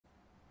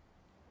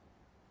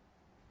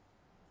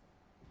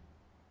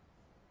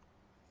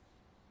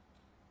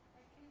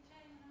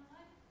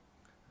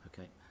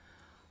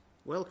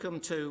Welcome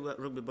to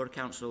Rugby Borough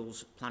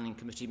Council's Planning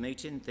Committee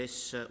meeting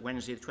this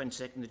Wednesday the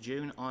 22nd of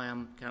June. I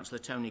am Councillor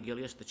Tony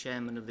Gillius, the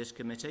chairman of this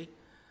committee.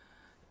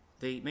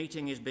 The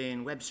meeting is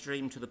being web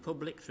streamed to the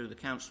public through the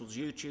Council's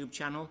YouTube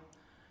channel.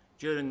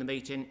 During the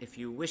meeting, if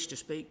you wish to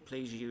speak,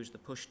 please use the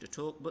push to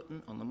talk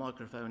button on the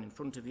microphone in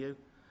front of you.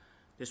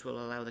 This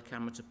will allow the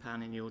camera to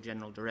pan in your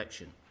general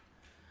direction.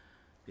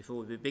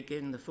 Before we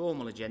begin the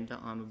formal agenda,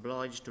 I'm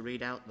obliged to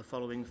read out the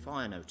following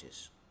fire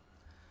notice.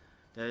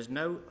 There is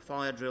no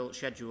fire drill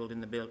scheduled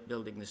in the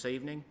building this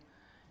evening.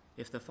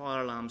 If the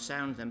fire alarm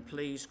sounds, then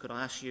please could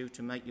I ask you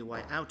to make your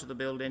way out of the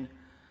building,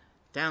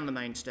 down the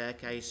main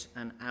staircase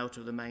and out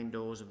of the main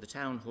doors of the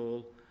town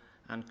hall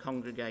and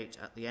congregate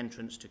at the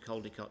entrance to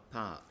Caldecott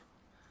Park.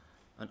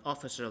 An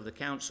officer of the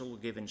council will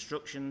give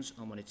instructions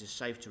on when it is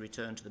safe to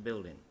return to the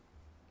building.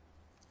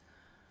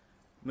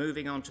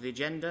 Moving on to the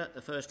agenda,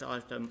 the first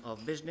item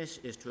of business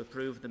is to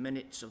approve the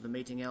minutes of the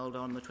meeting held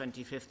on the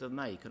 25th of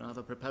May. Can I have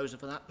a proposer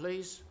for that,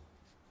 please?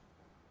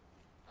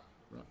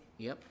 Right.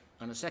 Yep.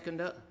 And a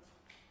seconder?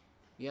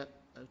 Yep.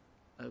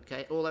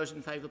 Okay. All those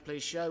in favour,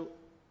 please show.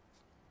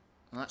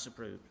 And that's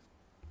approved.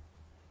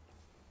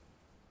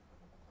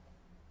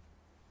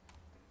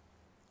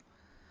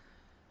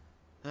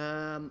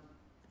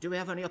 Do we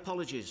have any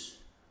apologies?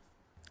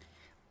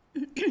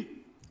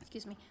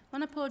 Excuse me.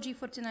 One apology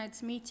for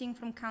tonight's meeting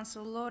from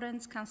Councillor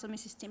Lawrence. Councillor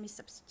Mrs Tim is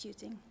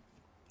substituting.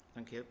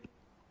 Thank you.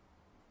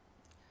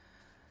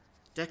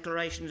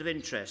 Declarations of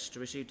interest. To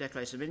receive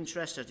declarations of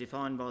interest as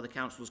defined by the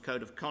Council's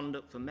Code of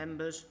Conduct for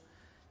members.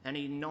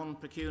 Any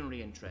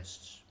non-pecuniary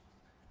interests?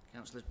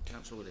 Councillor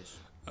Willis.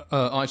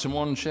 Item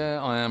 1, Chair.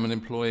 I am an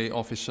employee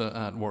officer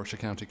at Warwickshire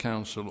County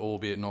Council,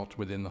 albeit not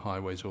within the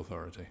Highways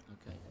Authority.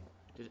 Okay.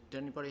 Did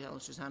anybody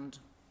else's hand?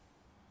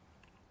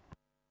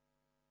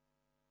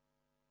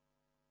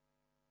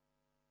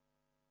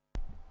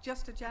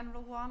 Just a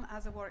general one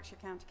as a Warwickshire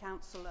County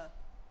Councillor.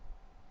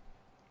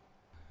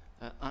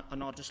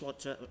 And I'd just like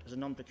to, as a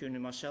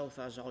non-pecuniary myself,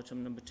 as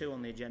item number 2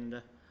 on the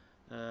agenda,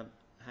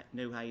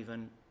 New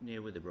Haven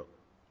near Witherbrook,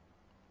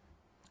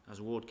 as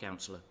a ward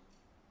councillor.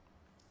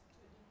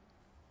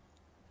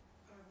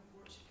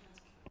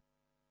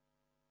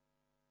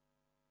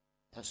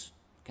 That's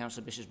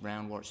Councillor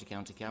Bishop-Brown, Warwickshire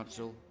County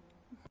Council.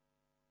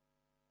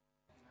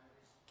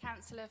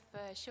 Councillor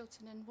for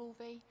Shilton and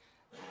Wolvie,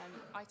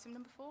 item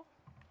number 4.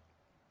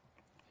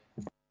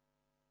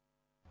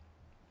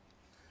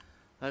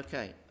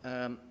 Okay.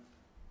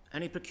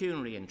 Any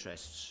pecuniary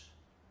interests?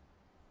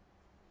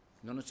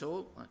 None at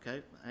all?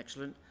 Okay,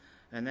 excellent.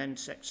 And then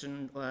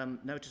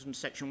notice in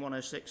Section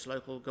 106,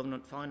 Local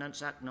Government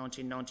Finance Act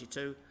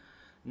 1992,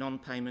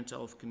 non-payment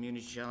of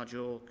community charge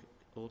or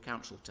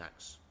council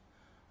tax.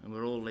 And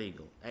we're all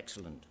legal.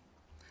 Excellent.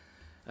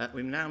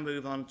 We now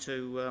move on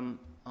to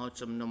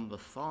item number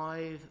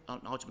 4,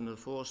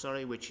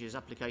 which is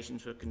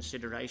applications for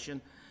consideration.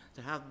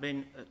 There have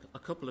been a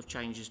couple of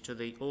changes to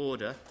the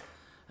order.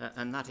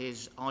 And that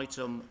is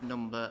item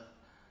number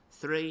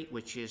 3,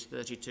 which is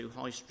 32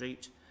 High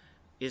Street,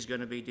 is going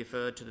to be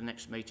deferred to the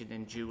next meeting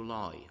in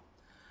July.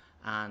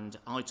 And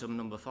item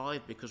number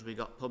 5, because we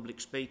got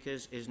public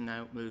speakers, is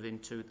now moving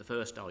to the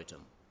first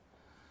item.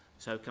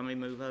 So can we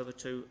move over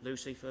to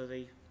Lucy for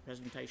the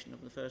presentation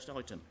of the first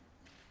item?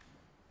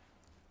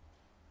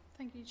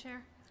 Thank you,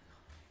 Chair.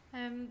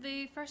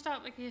 The first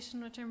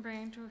application which I'm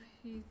bringing to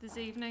you this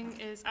evening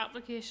is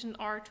application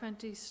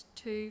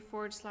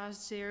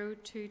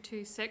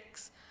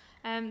R22/02226.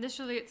 This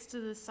relates to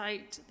the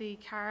site, the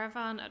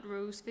caravan at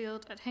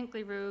Rosefield at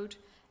Hinkley Road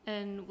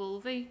in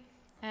Wolvie.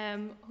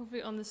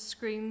 Hopefully on the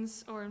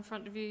screens or in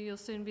front of you, you'll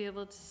soon be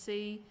able to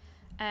see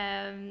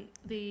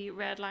the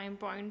red line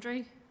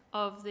boundary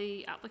of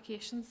the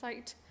application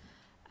site.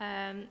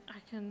 I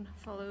can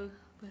follow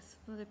with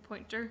the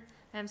pointer.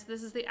 So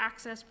this is the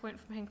access point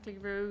from Hinkley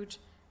Road,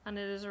 and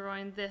it is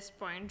around this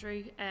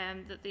boundary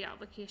that the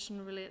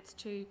application relates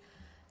to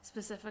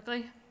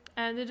specifically.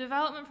 The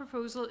development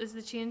proposal is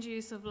the change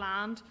use of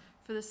land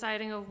for the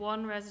siting of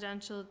one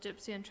residential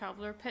Gypsy and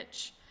Traveller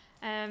pitch.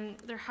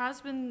 There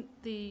has been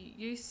the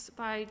use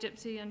by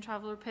Gypsy and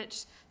Traveller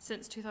pitch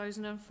since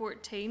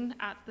 2014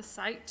 at the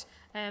site.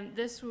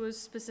 This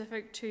was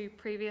specific to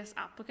previous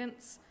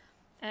applicants.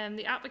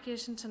 The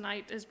application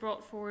tonight is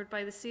brought forward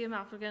by the same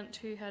applicant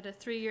who had a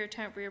 3-year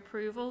temporary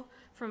approval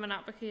from an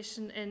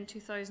application in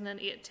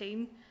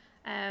 2018.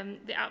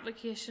 The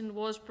application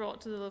was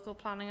brought to the local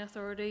planning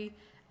authority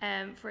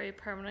for a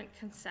permanent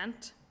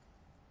consent.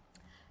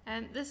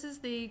 This is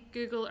the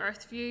Google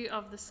Earth view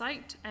of the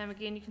site.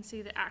 Again, you can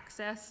see the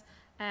access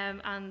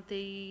and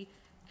the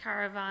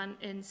caravan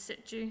in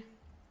situ.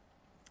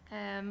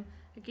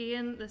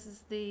 Again, this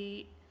is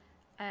the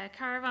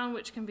caravan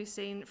which can be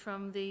seen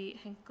from the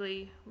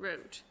Hinkley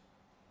Road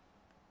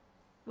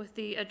with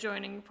the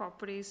adjoining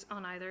properties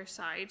on either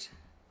side.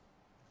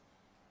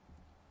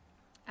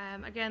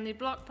 Again, the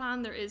block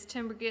plan, there is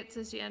timber gates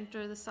as you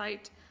enter the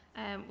site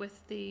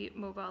with the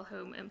mobile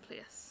home in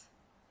place.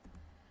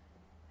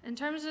 In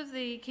terms of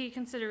the key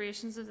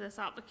considerations of this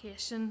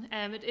application,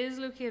 it is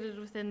located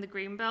within the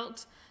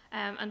Greenbelt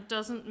and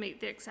doesn't meet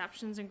the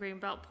exceptions in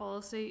Greenbelt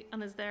policy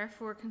and is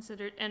therefore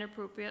considered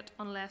inappropriate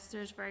unless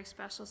there's very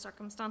special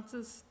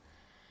circumstances.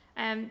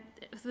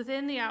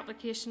 Within the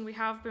application, we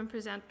have been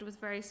presented with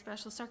very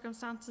special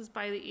circumstances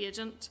by the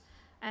agent,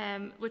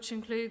 which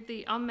include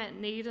the unmet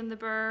need in the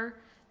borough,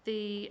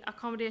 the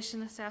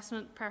accommodation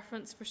assessment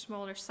preference for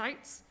smaller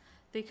sites,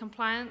 the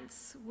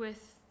compliance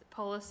with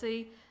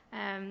policy,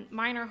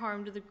 minor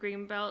harm to the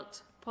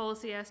Greenbelt,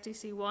 policy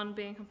SDC1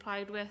 being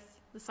complied with,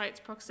 the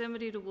site's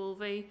proximity to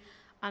Wolvie,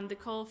 and the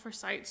call for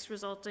sites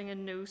resulting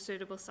in no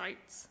suitable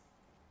sites.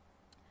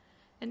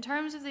 In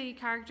terms of the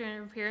character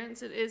and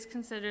appearance, it is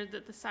considered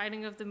that the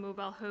siting of the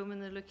mobile home in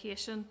the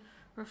location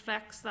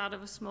reflects that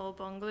of a small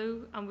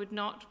bungalow and would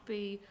not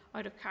be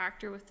out of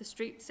character with the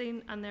street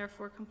scene and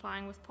therefore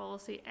complying with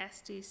policy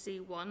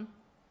SDC1.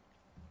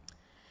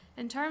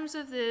 In terms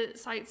of the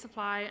site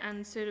supply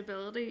and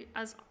suitability,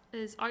 as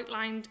is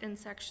outlined in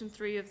section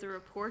 3 of the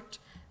report,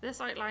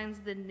 this outlines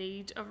the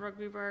need of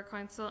Rugby Borough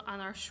Council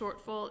and our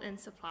shortfall in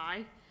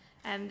supply.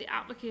 The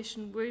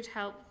application would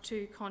help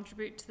to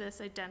contribute to this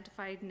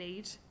identified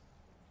need.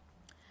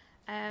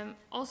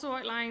 Also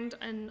outlined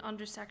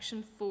under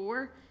section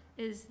 4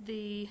 is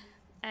the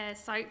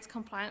site's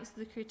compliance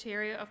with the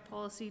criteria of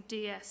policy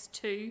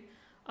DS2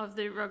 of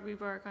the Rugby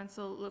Borough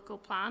Council local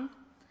plan.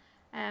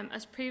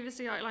 As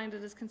previously outlined,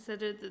 it is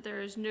considered that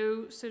there is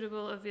no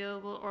suitable,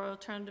 available or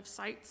alternative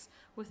sites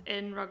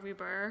within Rugby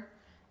Borough,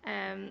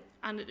 and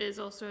it is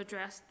also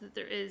addressed that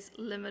there is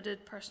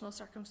limited personal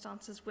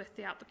circumstances with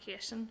the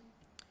application.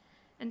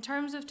 In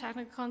terms of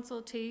technical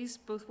consultees,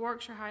 both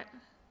Warwickshire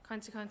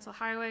County Council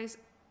Highways,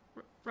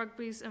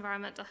 Rugby's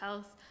Environmental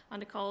Health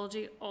and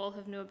Ecology all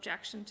have no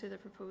objection to the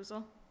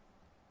proposal.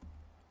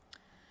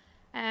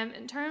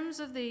 In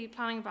terms of the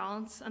planning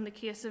balance and the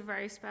case of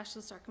very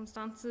special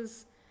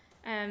circumstances,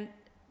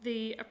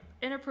 the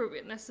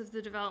inappropriateness of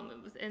the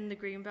development within the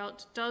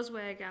Greenbelt does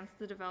weigh against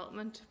the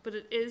development, but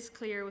it is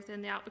clear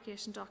within the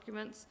application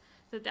documents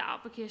that the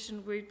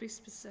application would be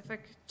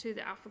specific to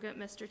the applicant,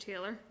 Mr.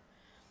 Taylor.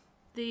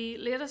 The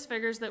latest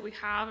figures that we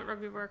have at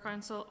Rugby Borough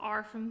Council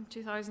are from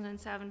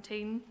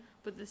 2017,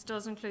 but this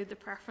does include the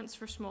preference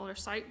for smaller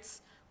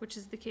sites, which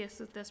is the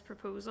case with this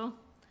proposal.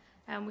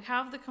 We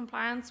have the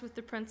compliance with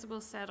the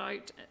principles set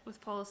out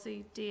with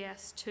policy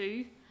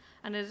DS2,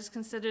 and it is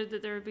considered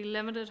that there would be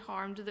limited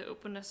harm to the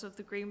openness of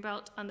the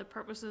Greenbelt and the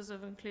purposes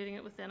of including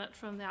it within it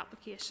from the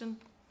application.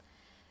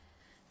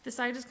 The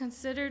site is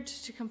considered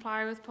to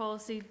comply with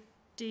policy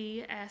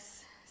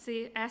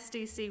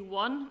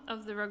SDC1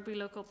 of the Rugby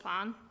local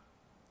plan.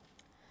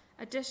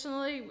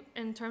 Additionally,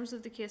 in terms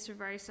of the case of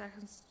very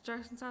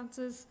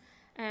circumstances,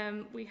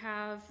 we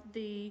have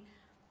the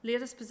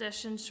latest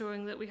position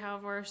showing that we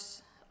have our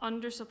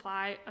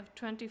undersupply of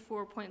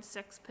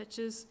 24.6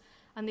 pitches,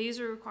 and these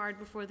are required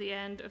before the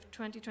end of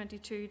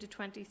 2022 to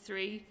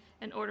 23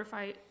 in order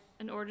to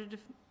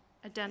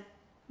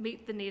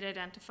meet the need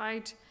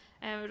identified.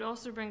 It would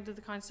also bring to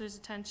the councillors'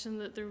 attention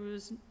that there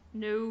was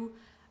no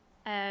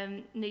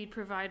need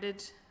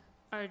provided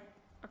or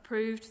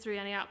approved through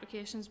any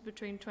applications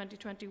between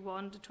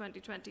 2021 to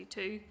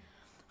 2022.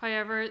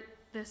 However,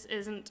 this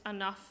isn't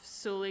enough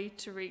solely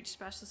to reach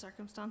special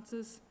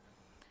circumstances.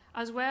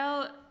 As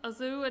well,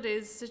 although it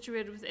is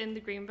situated within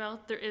the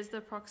Greenbelt, there is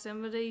the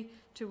proximity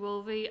to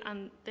Wolvie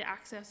and the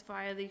access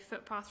via the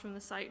footpath from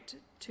the site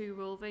to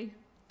Wolvie.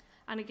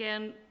 And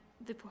again,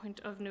 the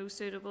point of no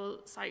suitable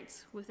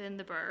sites within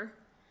the borough.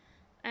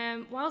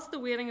 Whilst the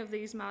weighting of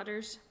these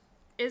matters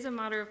is a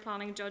matter of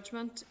planning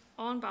judgment,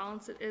 on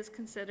balance it is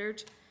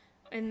considered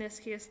in this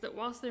case that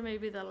whilst there may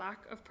be the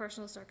lack of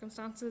personal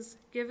circumstances,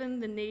 given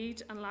the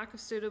need and lack of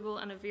suitable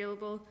and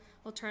available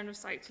alternative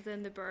sites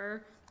within the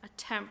borough, a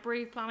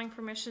temporary planning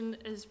permission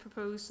is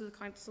proposed to the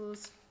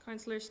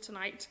councillors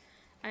tonight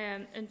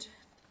and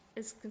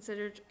is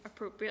considered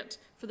appropriate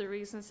for the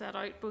reasons set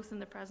out both in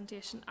the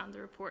presentation and the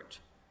report.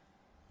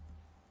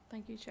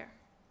 Thank you, Chair.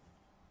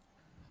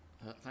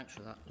 Thanks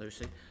for that,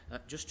 Lucy.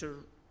 Just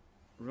to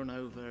run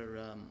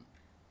over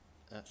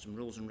some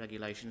rules and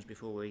regulations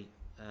before we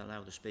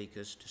allow the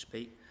speakers to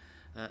speak.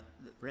 The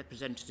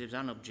representatives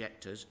and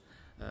objectors,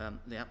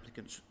 the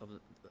applicants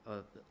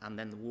and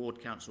then the ward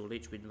council will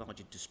each be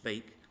invited to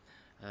speak.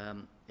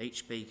 Each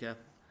speaker,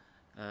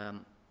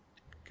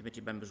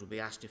 committee members will be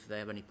asked if they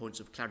have any points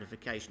of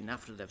clarification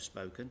after they've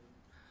spoken.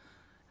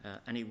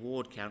 Any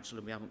ward council,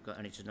 and we haven't got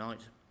any tonight,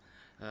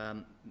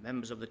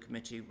 members of the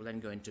committee will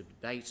then go into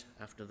debate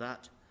after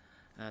that.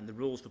 And the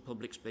rules for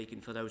public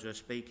speaking for those who are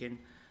speaking: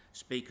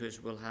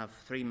 speakers will have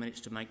 3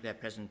 minutes to make their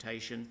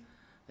presentation.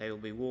 They will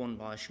be warned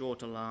by a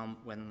short alarm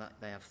when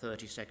they have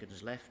 30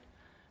 seconds left,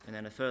 and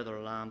then a further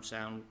alarm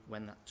sound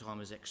when that time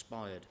has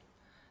expired.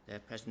 Their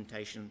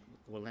presentation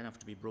will then have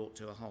to be brought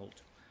to a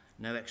halt.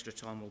 No extra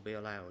time will be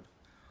allowed.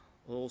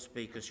 All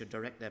speakers should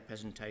direct their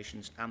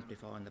presentations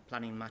amplifying the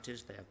planning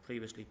matters they have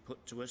previously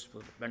put to us for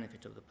the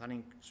benefit of the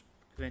planning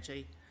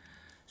committee.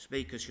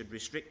 Speakers should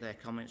restrict their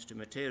comments to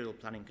material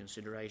planning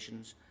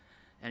considerations.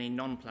 Any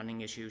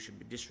non-planning issues should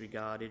be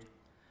disregarded.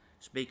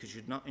 Speakers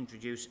should not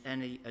introduce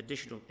any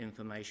additional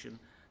information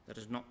that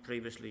has not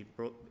previously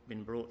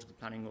been brought to the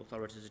Planning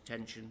Authority's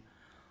attention,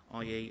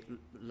 i.e.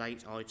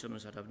 late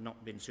items that have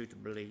not been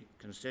suitably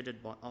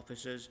considered by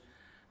officers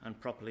and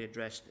properly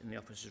addressed in the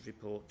officer's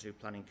report to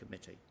Planning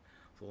Committee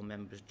for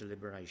members'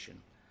 deliberation.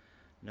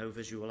 No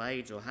visual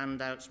aids or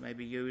handouts may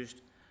be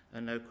used,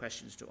 and no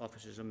questions to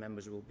officers and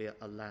members will be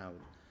allowed.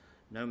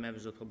 No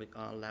members of the public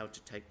are allowed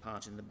to take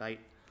part in the debate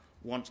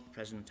once the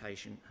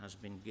presentation has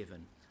been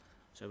given.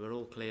 So we're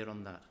all clear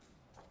on that.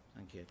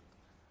 Thank you.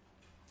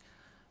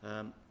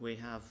 We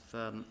have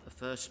a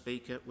first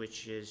speaker,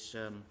 which is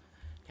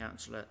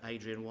Councillor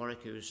Adrian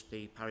Warwick, who's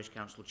the Parish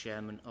Council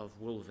Chairman of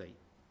Wolvie.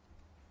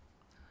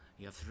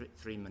 You have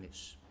 3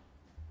 minutes.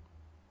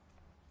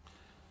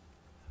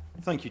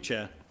 Thank you,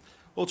 Chair.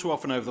 All too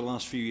often over the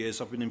last few years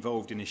I've been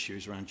involved in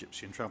issues around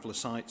gypsy and traveller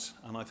sites,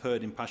 and I've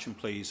heard impassioned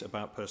pleas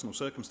about personal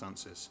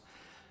circumstances.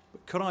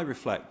 But could I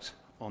reflect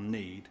on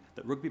need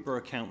that Rugby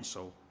Borough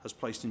Council has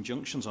placed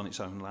injunctions on its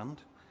own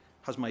land,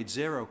 has made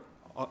zero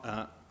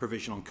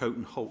provision on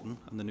Coton Holton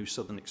and the new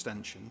southern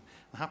extension,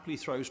 and happily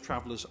throws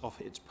travellers off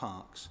its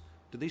parks?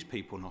 Do these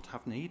people not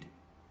have need?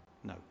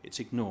 No, it's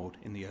ignored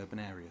in the urban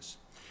areas.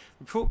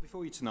 The report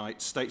before you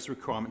tonight states the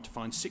requirement to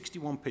find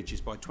 61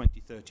 pitches by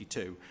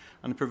 2032,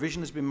 and a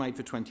provision has been made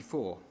for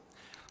 24.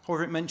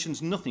 However, it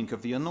mentions nothing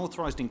of the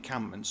unauthorised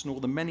encampments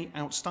nor the many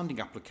outstanding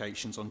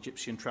applications on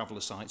gypsy and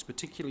traveller sites,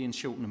 particularly in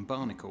Shilton and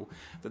Barnacle,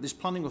 that this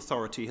planning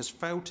authority has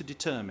failed to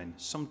determine,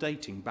 some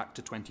dating back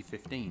to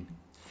 2015.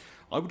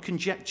 I would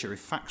conjecture, if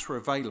facts were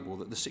available,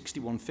 that the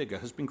 61 figure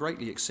has been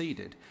greatly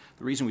exceeded.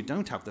 The reason we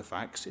don't have the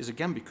facts is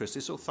again because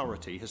this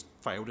authority has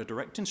failed a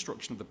direct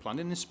instruction of the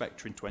planning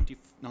inspector in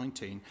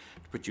 2019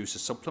 to produce a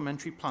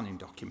supplementary planning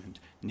document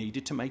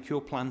needed to make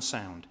your plan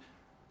sound.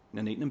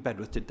 Nuneaton and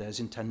Bedworth did theirs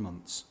in 10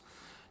 months.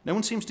 No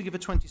one seems to give a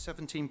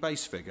 2017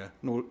 base figure,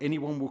 nor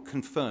anyone will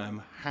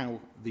confirm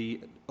how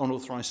the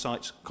unauthorised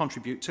sites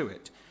contribute to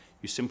it.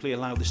 You simply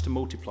allow this to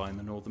multiply in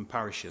the northern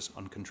parishes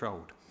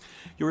uncontrolled.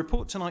 Your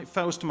report tonight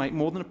fails to make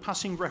more than a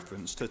passing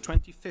reference to the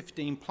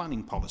 2015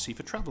 planning policy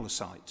for traveller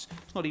sites.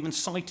 It's not even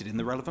cited in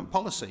the relevant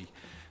policy.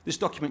 This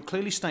document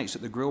clearly states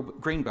that the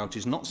Greenbelt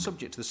is not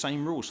subject to the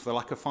same rules for the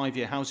lack of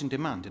 5-year housing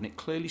demand, and it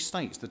clearly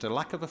states that a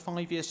lack of a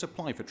 5-year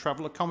supply for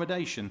travel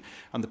accommodation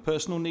and the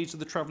personal needs of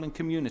the travelling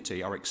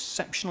community are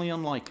exceptionally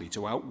unlikely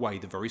to outweigh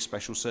the very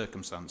special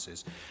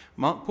circumstances.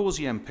 Mark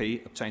Pawsey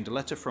MP obtained a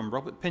letter from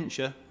Robert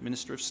Pincher,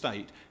 Minister of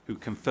State, who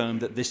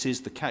confirmed that this is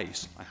the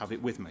case. I have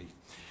it with me.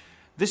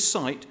 This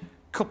site,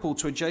 coupled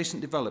to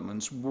adjacent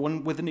developments,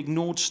 one with an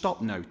ignored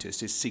stop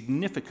notice, is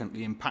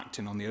significantly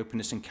impacting on the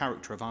openness and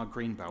character of our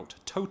Greenbelt,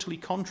 totally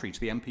contrary to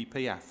the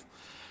MPPF.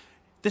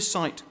 This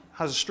site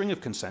has a string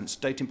of consents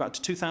dating back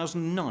to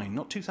 2009,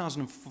 not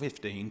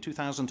 2015,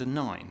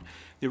 2009.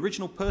 The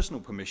original personal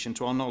permission,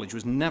 to our knowledge,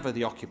 was never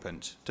the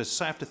occupant. To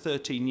say after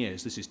 13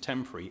 years this is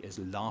temporary is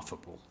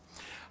laughable.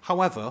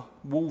 However,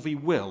 Wolvie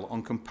will,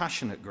 on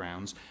compassionate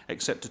grounds,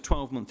 accept a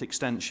 12-month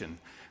extension.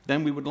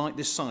 Then we would like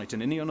this site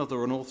and any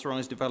other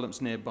unauthorised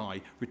developments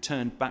nearby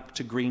returned back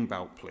to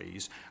Greenbelt,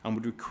 please, and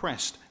would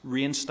request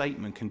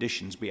reinstatement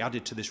conditions be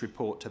added to this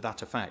report to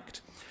that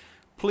effect.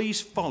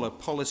 Please follow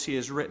policy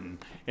as written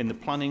in the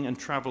Planning and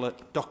Traveller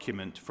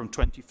document from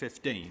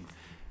 2015.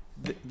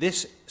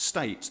 This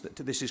states that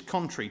this is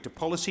contrary to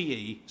Policy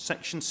E,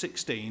 Section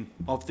 16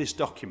 of this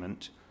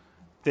document.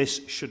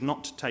 This should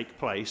not take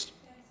place.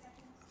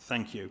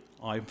 Thank you.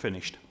 I'm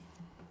finished.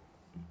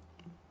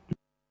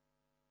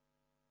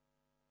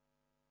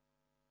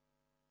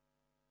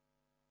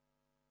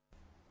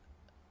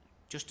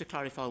 Just to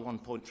clarify one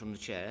point from the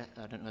Chair,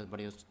 I don't know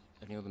if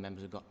any other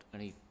members have got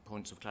any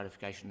points of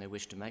clarification they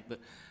wish to make,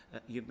 but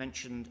you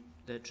mentioned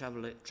the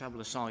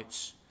traveller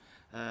sites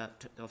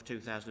of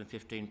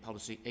 2015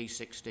 policy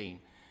E16.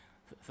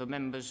 For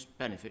members'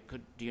 benefit,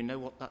 do you know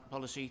what that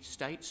policy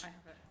states? I have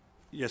it.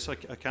 Yes, I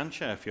can,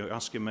 Chair, if you're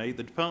asking me.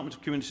 The Department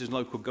of Communities and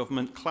Local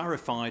Government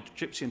clarified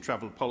gypsy and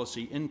travel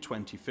policy in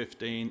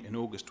 2015, in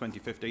August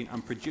 2015,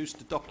 and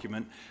produced a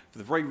document for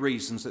the very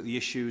reasons that the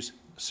issues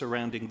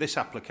surrounding this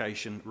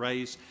application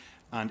raise.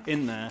 And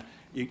in there,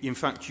 in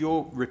fact,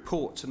 your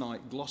report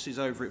tonight glosses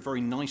over it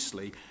very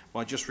nicely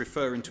by just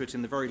referring to it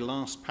in the very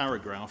last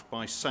paragraph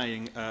by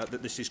saying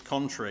that this is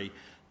contrary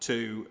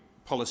to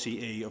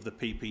Policy E of the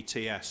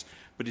PPTS,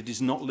 but it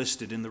is not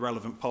listed in the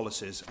relevant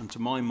policies, and to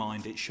my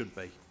mind, it should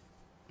be.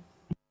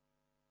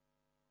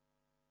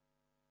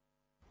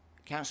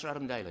 Councillor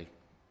Adam Daly.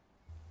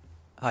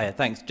 Hiya,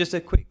 thanks. Just a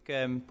quick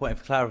point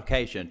of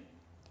clarification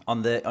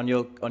on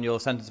your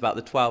sentence about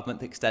the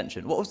 12-month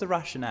extension. What was the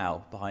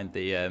rationale behind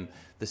the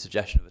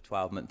suggestion of a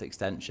 12-month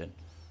extension?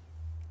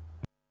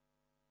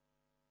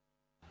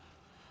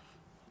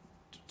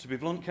 To be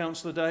blunt,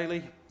 Councillor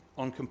Daly,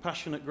 on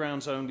compassionate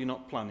grounds only,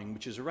 not planning,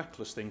 which is a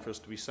reckless thing for us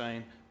to be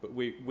saying, but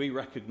we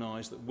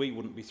recognise that we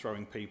wouldn't be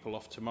throwing people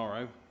off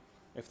tomorrow.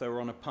 If they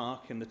were on a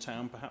park in the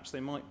town, perhaps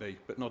they might be,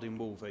 but not in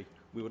Wolvie.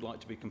 We would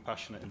like to be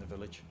compassionate in the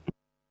village.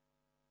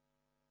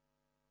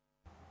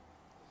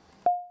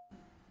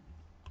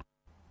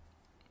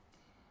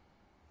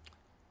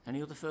 Any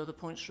other further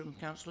points from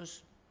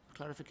councillors?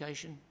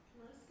 Clarification?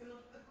 Can I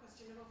ask a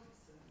question of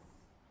officers?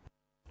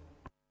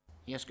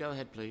 Yes, go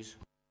ahead, please.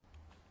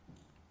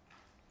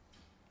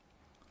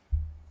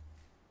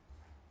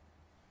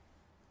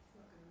 It's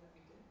not going to let me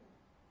do it.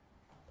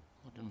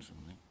 I've done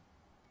something.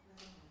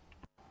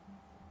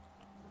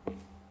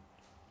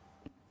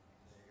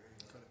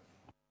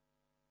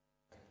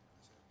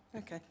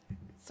 Okay,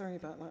 sorry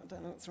about that. I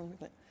don't know what's wrong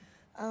with it.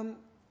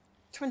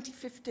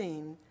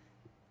 2015,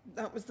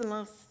 that was the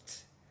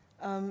last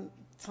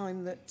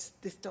time that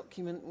this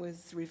document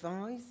was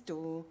revised,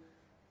 or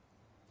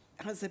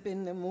has there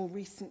been a more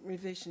recent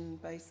revision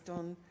based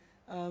on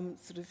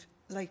sort of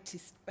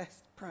latest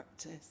best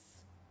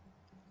practice?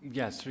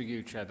 Yes, through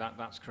you, Chair,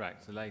 that's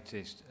correct. The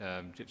latest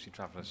Gypsy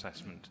Travel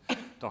Assessment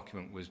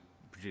document was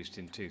produced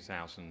in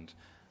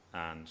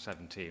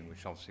 2017,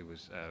 which obviously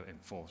was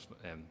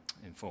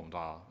informed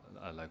our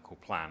local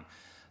plan.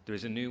 There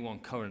is a new one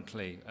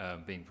currently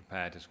being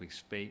prepared as we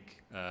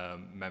speak.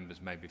 Members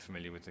may be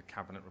familiar with the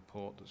Cabinet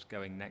report that's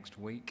going next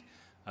week.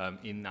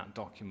 In that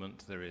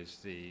document, there is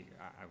the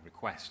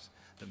request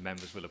that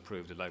members will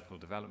approve the local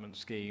development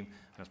scheme.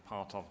 And as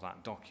part of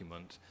that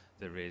document,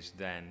 there is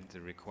then the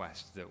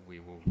request that we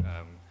will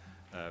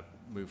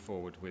move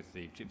forward with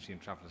the Gypsy and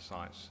Traveller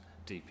Sites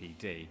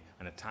DPD,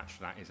 and attached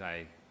to that is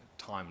a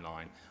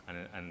timeline,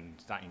 and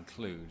that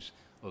includes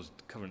us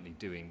currently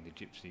doing the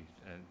Gypsy,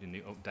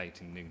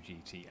 updating new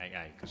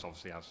GTAA, because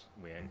obviously, as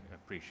we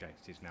appreciate,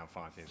 it is now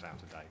 5 years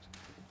out of date.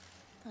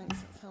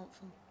 Thanks, that's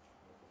helpful.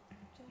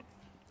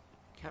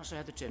 Councillor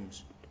Heather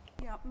Timms.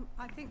 Yeah,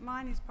 I think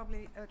mine is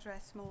probably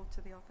addressed more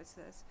to the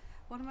officers.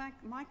 One of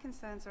my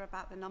concerns are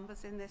about the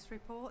numbers in this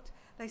report.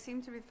 They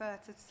seem to refer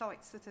to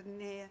sites that are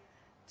near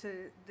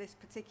to this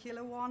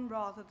particular one,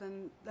 rather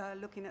than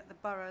looking at the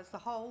borough as a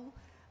whole,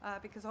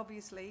 because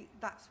obviously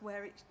that's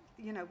where it,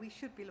 we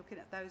should be looking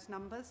at those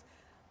numbers.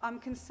 I'm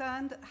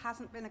concerned that there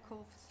hasn't been a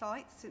call for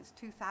sites since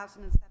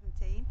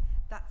 2017.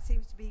 That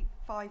seems to be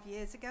 5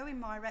 years ago in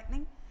my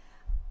reckoning.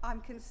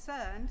 I'm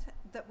concerned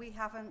that we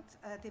haven't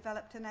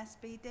developed an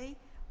SBD.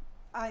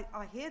 I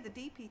hear the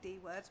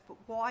DPD words, but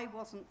why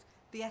wasn't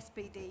the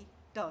SBD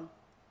done?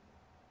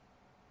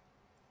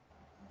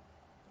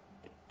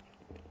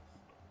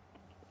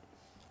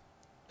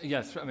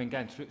 Yes, I mean,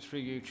 again, through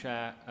you,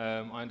 Chair,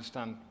 I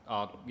understand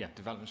our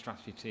development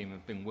strategy team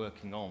have been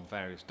working on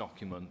various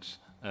documents,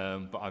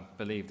 but I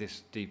believe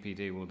this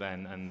DPD will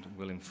then, and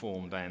will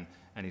inform then,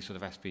 any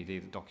sort of SPD, the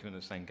document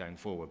that's then going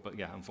forward. But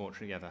yeah,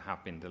 unfortunately, there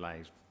have been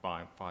delays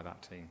by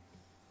that team.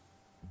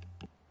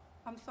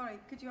 I'm sorry,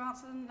 could you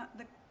answer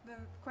the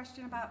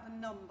question about the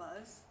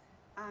numbers,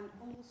 and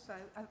also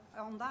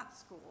on that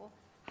score,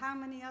 how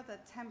many other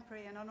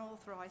temporary and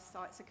unauthorised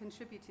sites are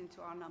contributing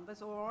to our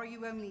numbers, or are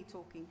you only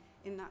talking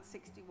in that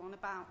 61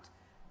 about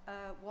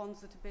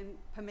ones that have been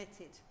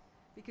permitted?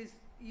 Because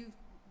the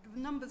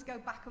numbers go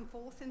back and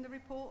forth in the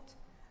report,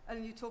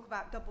 and you talk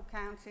about double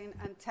counting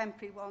and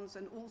temporary ones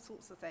and all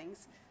sorts of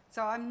things.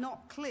 So I'm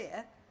not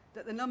clear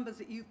that the numbers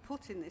that you've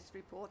put in this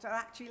report are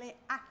actually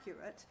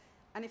accurate.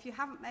 And if you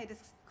haven't made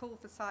a call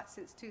for sites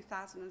since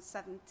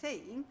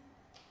 2017,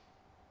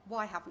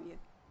 why haven't you?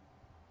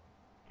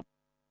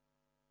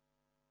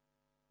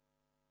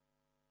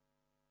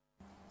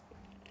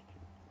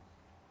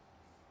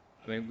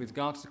 I mean, with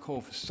regard to the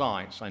call for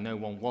sites, I know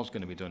one was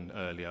going to be done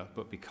earlier,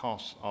 but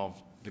because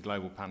of the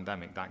global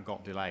pandemic, that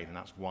got delayed, and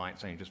that's why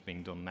it's only just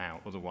being done now.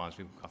 Otherwise,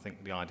 I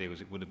think the idea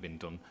was it would have been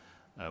done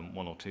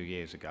 1 or 2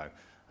 years ago.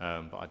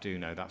 But I do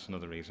know that's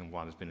another reason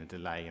why there's been a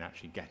delay in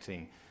actually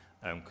getting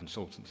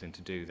consultants in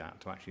to do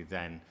that, to actually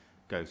then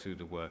go through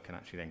the work and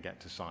actually then get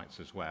to sites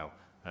as well,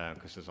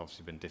 because there's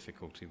obviously been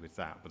difficulty with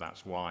that. But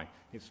that's why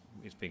it's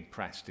being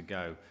pressed to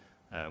go.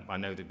 I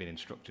know they've been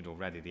instructed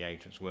already, the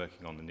agents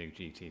working on the new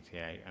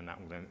GTTA, and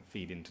that will then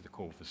feed into the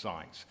call for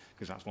sites,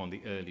 because that's one of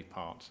the early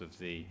parts of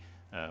the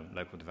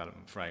local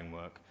development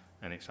framework,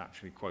 and it's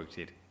actually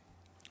quoted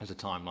as a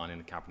timeline in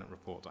the Cabinet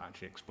report that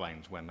actually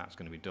explains when that's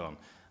going to be done.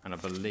 And I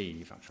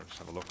believe, actually I'll just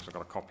have a look because I've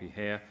got a copy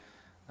here,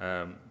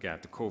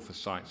 the call for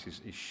sites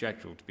is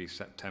scheduled to be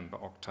September,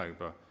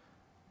 October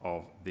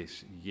of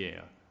this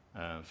year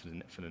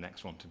for the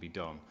next one to be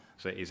done.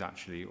 So it is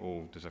actually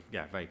all, there's a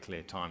very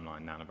clear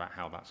timeline now about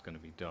how that's going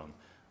to be done.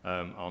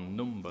 On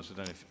numbers, I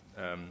don't know if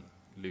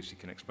Lucy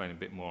can explain a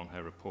bit more on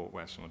her report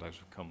where some of those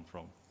have come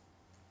from.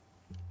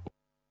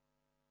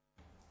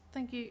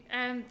 Thank you.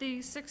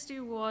 The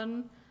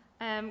 61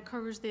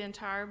 covers the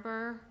entire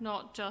borough,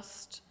 not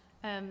just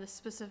the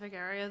specific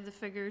area. The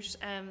figures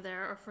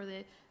there are for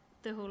the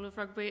whole of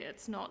Rugby.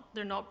 It's not;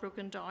 they're not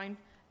broken down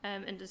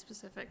into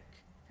specific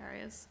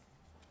areas.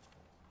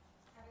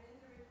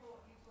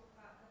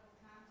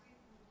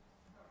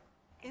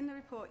 In the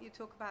report, you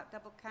talk about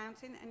double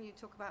counting, and you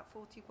talk about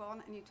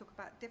 41, and you talk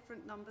about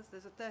different numbers.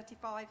 There's a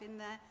 35 in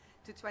there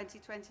to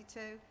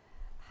 2022.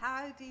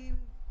 How do you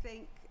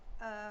think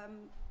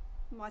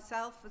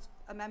myself, as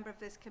a member of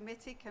this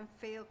committee, can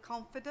feel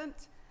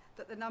confident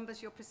that the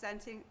numbers you're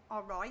presenting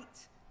are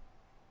right?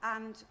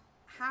 And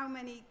how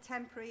many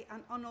temporary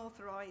and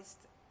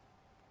unauthorised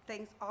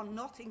things are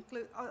not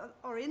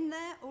are in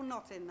there or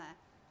not in there?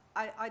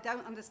 I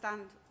don't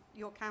understand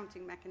your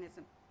counting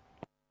mechanism.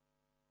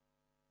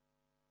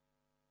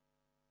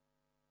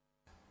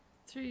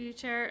 Through you,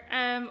 Chair.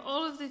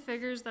 All of the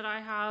figures that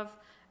I have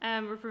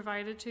were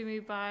provided to me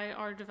by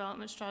our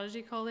development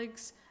strategy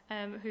colleagues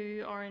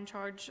who are in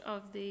charge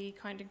of the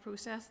counting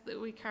process that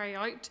we carry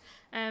out.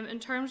 In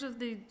terms of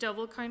the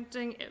double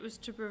counting, it was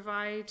to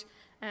provide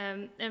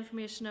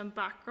information and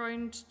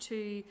background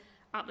to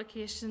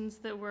applications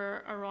that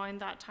were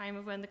around that time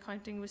of when the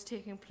counting was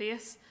taking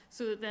place,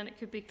 so that then it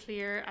could be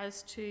clear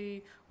as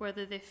to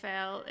whether they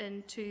fell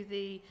into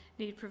the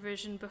need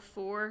provision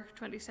before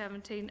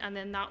 2017 and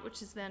then that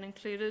which is then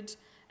included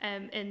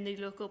in the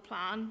local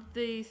plan.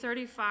 The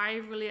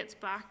 35 relates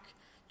back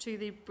to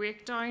the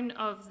breakdown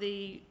of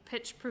the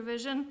pitch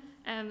provision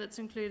that's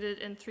included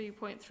in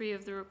 3.3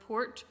 of the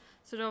report.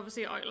 So it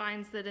obviously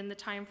outlines that in the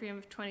time frame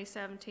of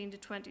 2017 to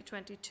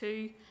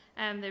 2022,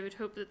 they would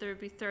hope that there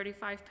would be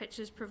 35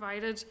 pitches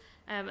provided,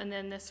 and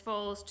then this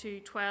falls to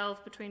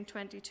 12 between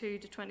 22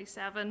 to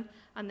 27,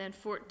 and then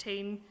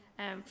 14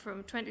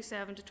 from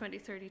 27 to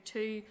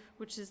 2032,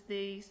 which is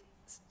the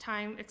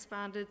time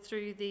expanded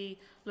through the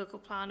local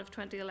plan of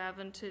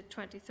 2011 to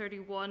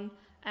 2031,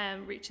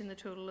 reaching the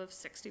total of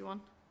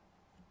 61.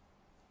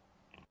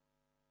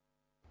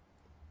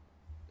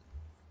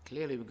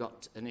 Clearly we've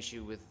got an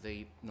issue with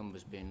the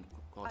numbers being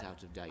quite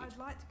out of date. I'd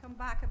like to come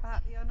back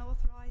about the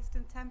unauthorised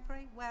and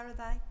temporary. Where are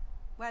they?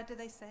 Where do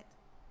they sit?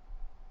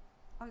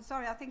 I'm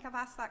sorry, I think I've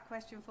asked that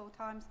question 4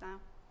 times now.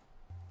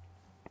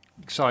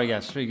 Sorry,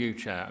 yes, through you,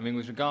 Chair. I mean,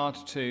 with regard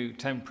to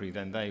temporary,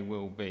 then they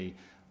will be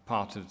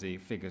part of the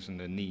figures and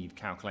the need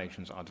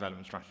calculations our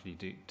development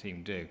strategy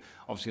team do.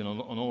 Obviously,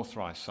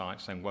 unauthorised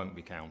sites then won't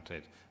be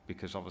counted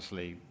because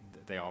obviously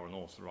they are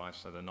unauthorised,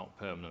 so they're not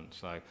permanent.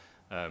 So,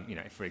 you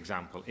know, for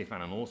example, if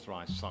an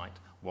unauthorised site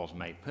was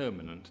made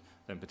permanent,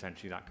 then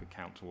potentially that could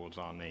count towards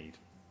our need.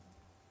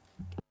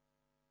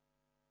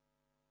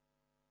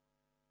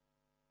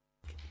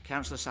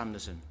 Councillor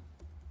Sanderson.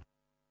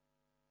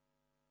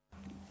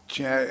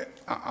 Chair,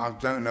 I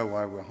don't know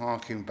why we're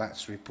harking back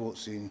to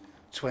reports in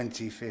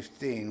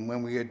 2015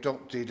 when we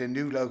adopted a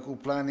new local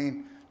plan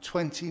in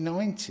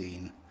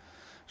 2019.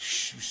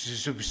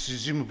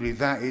 Presumably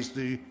that is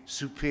the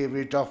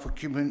superior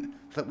document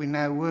that we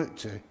now work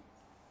to.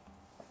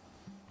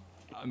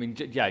 I mean,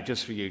 yeah,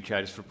 just for you, Chair,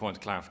 just for a point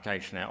of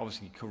clarification there.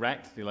 Obviously,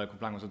 correct, the local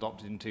plan was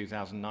adopted in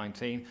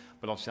 2019,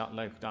 but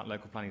obviously that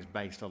local plan is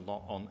based a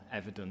lot on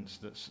evidence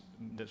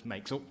that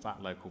makes up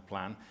that local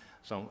plan.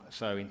 So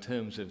in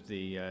terms of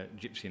the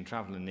Gypsy and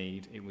Traveller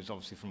need, it was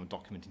obviously from a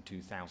document in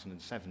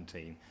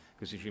 2017,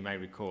 because as you may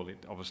recall,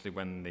 obviously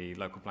when the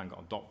local plan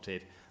got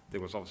adopted,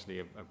 there was obviously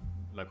a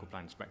local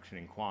plan inspection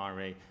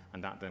inquiry,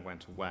 and that then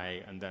went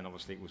away, and then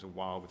obviously it was a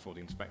while before the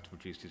inspector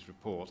produced his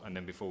report, and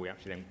then before we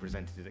actually then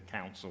presented it at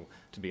council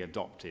to be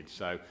adopted.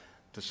 So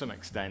to some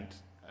extent,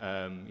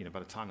 you know, by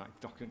the time that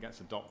document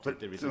gets adopted,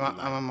 there is a delay.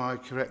 Am I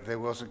correct? There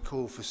was a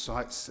call for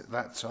sites at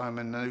that time,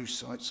 and no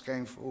sites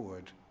came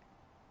forward.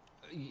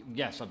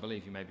 Yes, I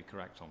believe you may be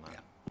correct on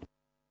that.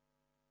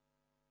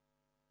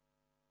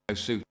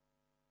 Yeah.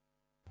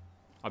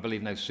 I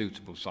believe no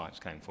suitable sites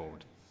came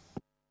forward.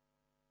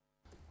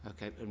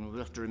 Okay, and we'll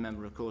have to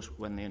remember, of course,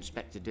 when the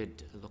inspector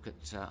did look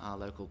at our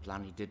local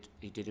plan,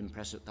 he did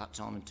impress at that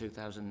time in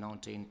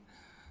 2019.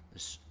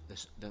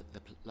 The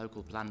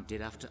local plan did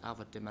have to have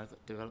a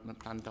development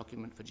plan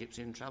document for Gypsy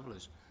and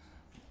Travellers,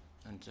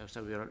 and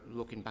so we are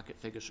looking back at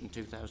figures from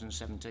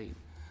 2017.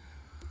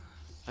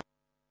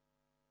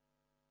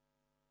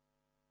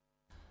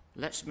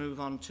 Let's move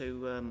on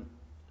to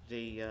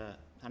the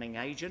planning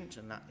agent,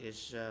 and that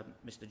is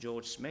Mr.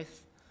 George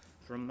Smith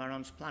from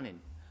Marans Planning.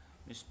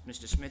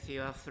 Mr. Smith, you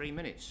have 3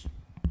 minutes.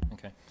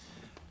 Okay.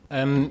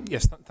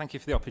 Yes, thank you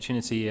for the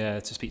opportunity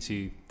to speak to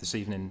you this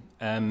evening.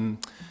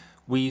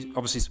 We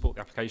obviously support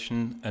the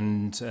application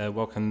and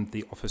welcome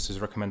the officer's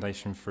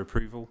recommendation for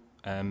approval.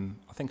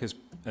 I think,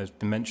 as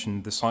been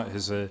mentioned, the site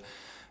has a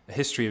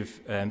history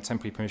of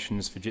temporary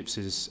permissions for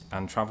gypsies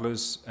and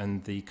travellers,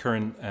 and the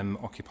current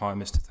occupier,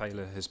 Mr.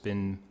 Taylor, has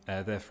been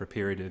there for a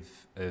period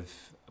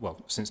of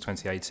since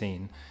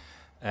 2018.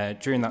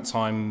 During that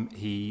time,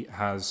 he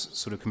has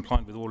sort of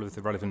complied with all of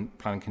the relevant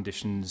planning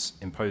conditions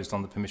imposed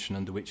on the permission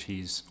under which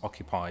he's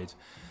occupied,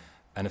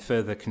 and a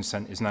further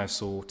consent is now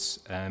sought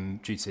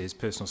due to his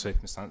personal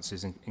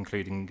circumstances,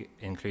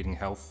 including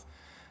health,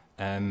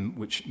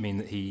 which mean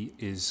that he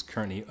is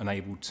currently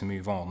unable to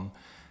move on.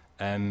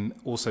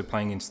 Also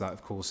playing into that,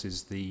 of course,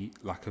 is the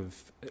lack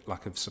of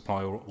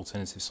supply or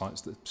alternative sites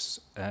that's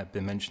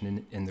been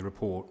mentioned in the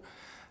report.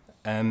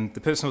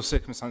 The personal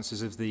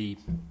circumstances of the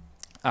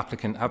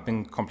applicant have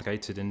been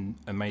complicated and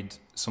made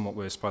somewhat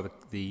worse by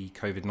the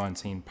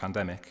COVID-19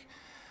 pandemic.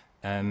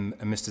 And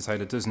Mr.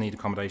 Taylor does need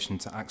accommodation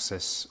to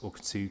access or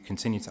to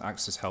continue to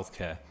access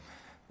healthcare.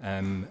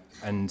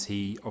 And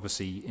he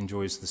obviously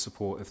enjoys the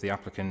support of the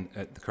applicant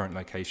at the current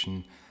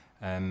location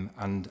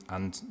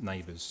and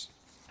neighbours.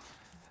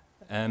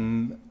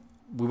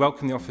 We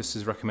welcome the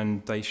officer's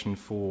recommendation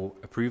for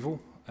approval.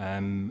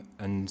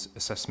 and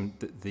assessment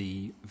that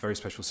the very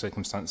special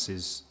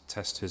circumstances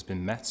test has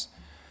been met.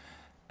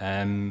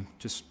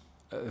 Just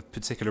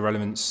particular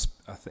elements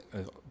I think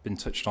have been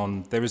touched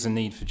on. There is a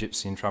need for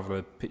gypsy and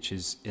traveller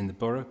pitches in the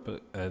borough,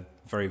 but a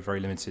very, very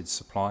limited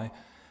supply.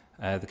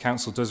 The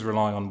council does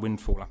rely on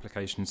windfall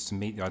applications to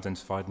meet the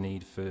identified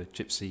need for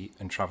gypsy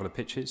and traveller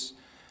pitches.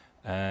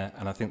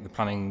 And I think the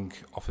planning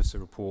officer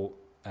report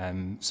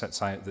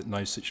sets out that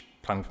no such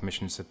planning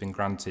permissions have been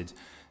granted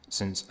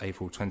since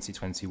April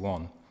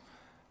 2021.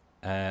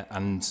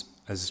 And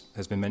as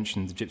has been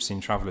mentioned, the Gypsy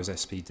and Travellers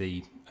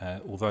SPD,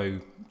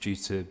 although due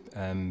to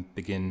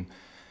begin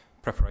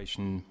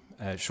preparation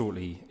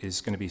shortly,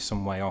 is going to be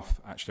some way off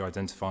actually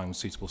identifying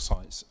suitable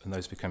sites and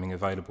those becoming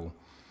available.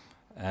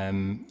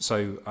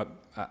 So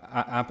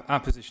our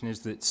position is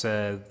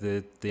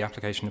that the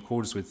application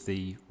accords with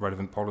the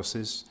relevant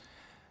policies,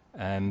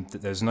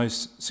 that there's no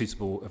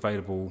suitable,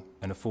 available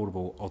and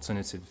affordable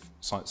alternative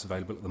sites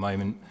available at the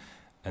moment,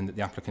 and that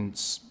the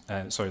applicants,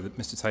 that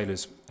Mr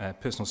Taylor's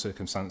personal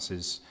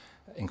circumstances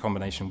in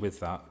combination with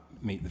that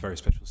meet the very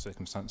special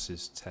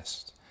circumstances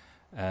test.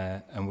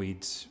 And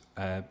we'd,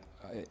 I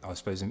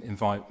suppose,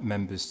 invite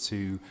members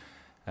to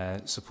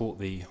support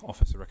the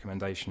officer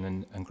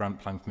recommendation and grant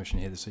plan permission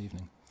here this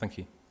evening. Thank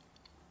you.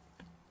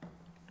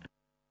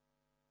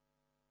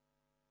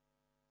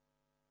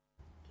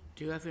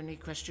 Do you have any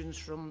questions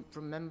from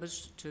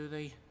members to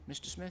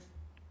Mr Smith?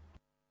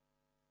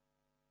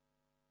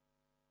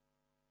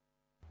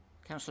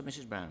 Councillor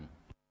Mrs Brown.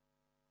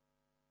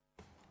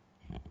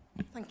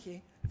 Thank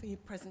you for your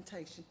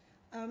presentation.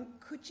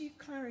 Could you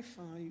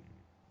clarify,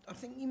 I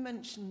think you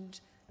mentioned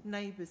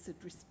neighbours had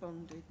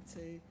responded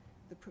to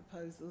the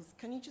proposals.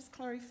 Can you just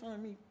clarify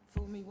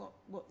for me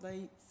what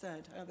they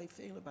said, how they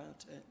feel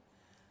about it?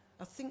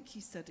 I think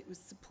you said it was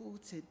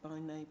supported by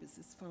neighbours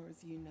as far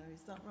as you know,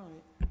 is that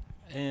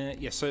right?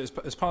 Yes, so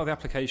as part of the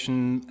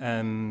application,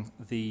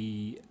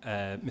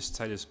 Mr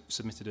Taylor's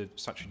submitted a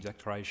statutory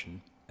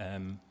declaration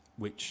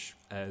which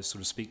sort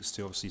of speaks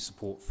to obviously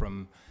support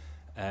from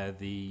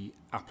the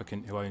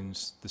applicant who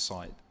owns the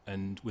site,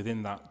 and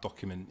within that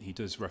document he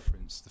does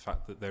reference the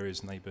fact that there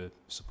is neighbour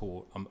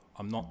support.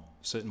 I'm not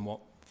certain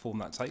what form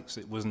that takes.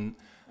 It wasn't,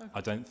 okay.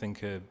 I don't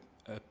think, a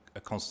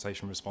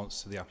consultation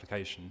response to the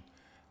application,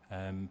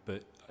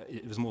 but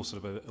it was more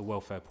sort of a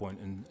welfare point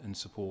and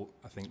support,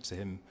 I think, to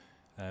him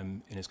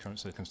in his current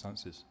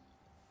circumstances.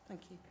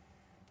 Thank you.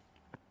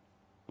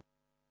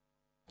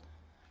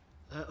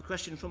 A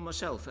question from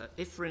myself.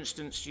 If, for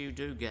instance, you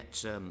do get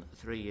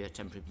 3-year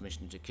temporary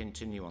permission to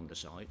continue on the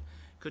site,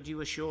 could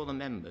you assure the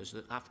members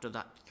that after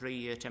that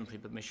 3-year temporary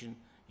permission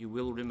you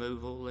will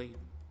remove all the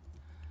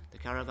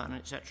caravan,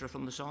 etc.,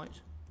 from the site?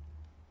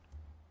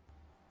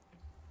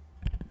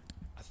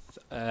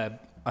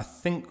 I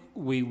think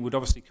we would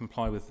obviously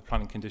comply with the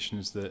planning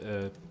conditions that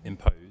are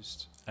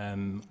imposed.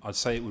 I'd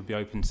say it would be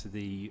open to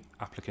the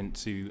applicant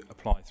to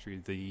apply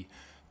through the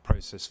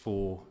process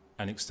for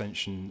an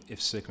extension if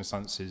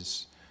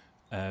circumstances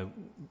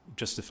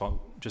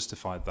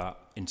justified that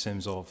in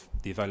terms of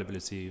the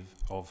availability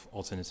of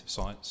alternative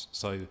sites.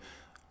 So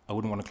I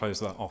wouldn't want to close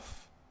that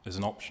off as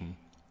an option,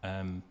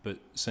 but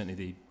certainly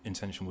the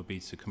intention would be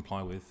to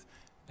comply with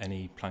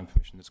any planning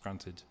permission that's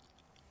granted.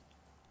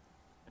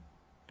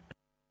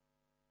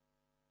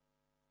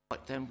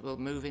 Right, then we'll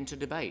move into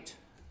debate.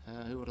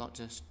 Who would like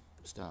to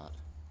start?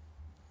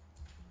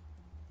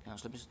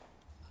 Councillor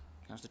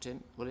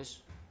Tim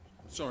Willis.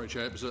 Sorry,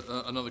 Chair, it was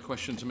another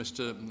question to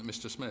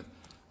Mr Smith.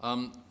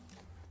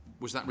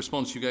 Was that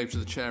response you gave to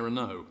the Chair a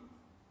no?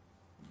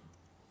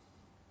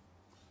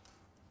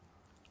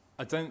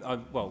 I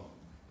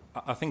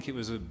think it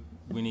was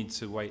we need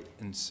to wait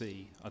and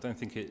see. I don't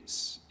think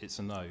it's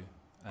a no.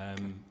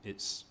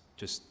 It's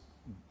just,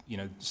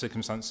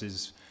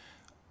 circumstances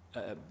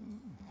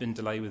been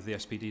delayed with the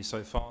SPD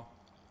so far,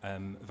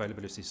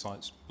 availability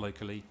sites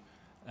locally.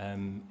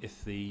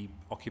 If the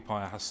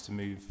occupier has to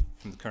move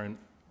from the current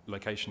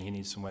location, he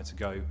needs somewhere to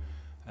go,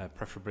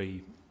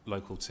 preferably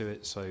local to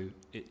it. So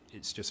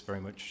it's just very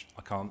much,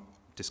 I can't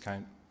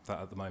discount that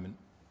at the moment.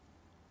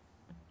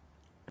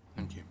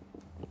 Thank you.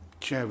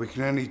 Chair, we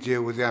can only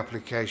deal with the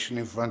application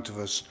in front of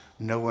us.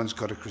 No one's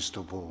got a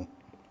crystal ball.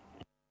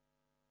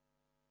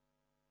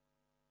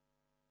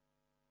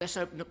 Let's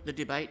open up the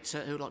debate.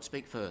 Who would like to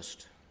speak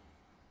first?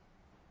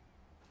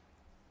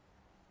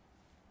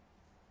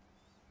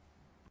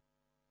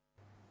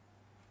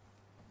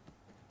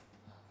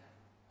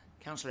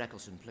 Councillor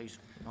Eccleston, please,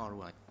 far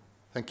away.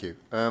 Thank you.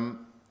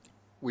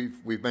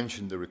 We've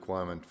mentioned the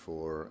requirement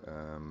for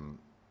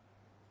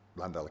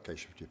land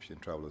allocation for gypsy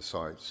and traveller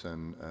sites,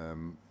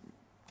 and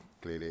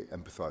clearly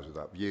empathise with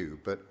that view.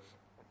 But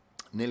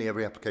nearly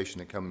every application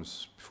that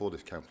comes before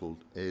this council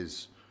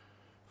is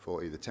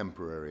for either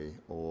temporary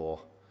or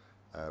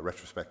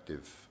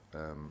retrospective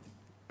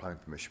planning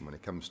permission when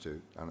it comes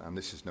to, and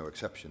this is no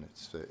exception.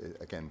 It's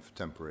again for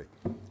temporary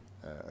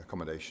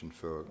accommodation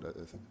for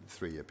a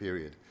 3-year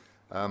period.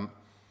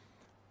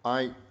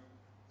 I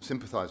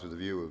sympathise with the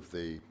view of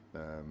the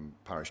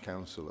parish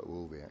council at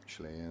Wolvie,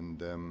 actually,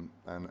 and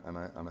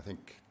I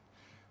think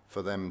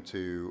for them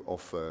to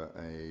offer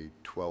a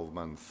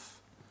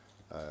 12-month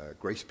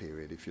grace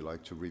period, if you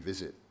like, to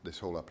revisit this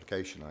whole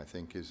application, I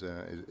think is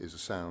a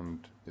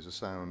sound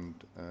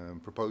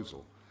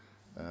proposal.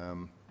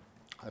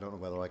 I don't know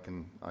whether I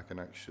can.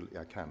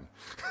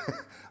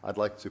 I'd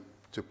like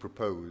to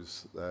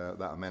propose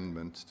that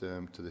amendment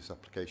to this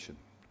application,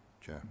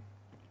 Chair.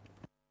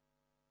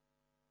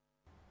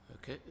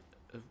 Okay.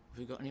 Have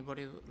we got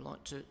anybody that would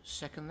like to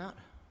second that?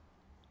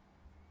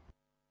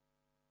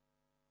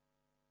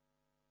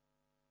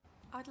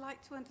 I'd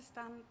like to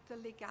understand the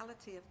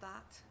legality of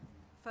that,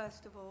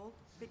 first of all,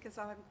 because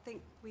I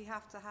think we've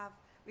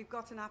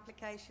got an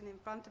application in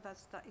front of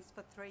us that is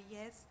for 3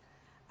 years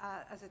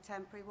as a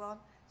temporary one.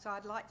 So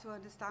I'd like to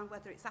understand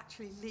whether it's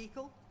actually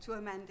legal to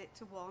amend it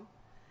to 1.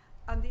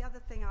 And the other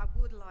thing I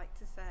would like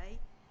to say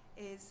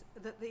is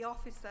that the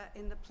officer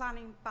in the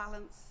planning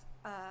balance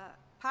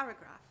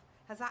paragraph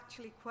has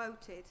actually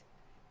quoted,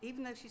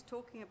 even though she's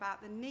talking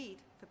about the need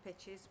for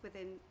pitches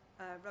within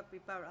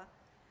Rugby Borough,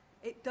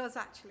 it does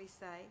actually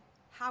say,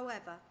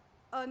 however,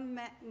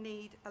 unmet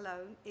need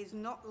alone is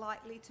not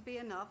likely to be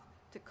enough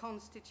to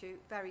constitute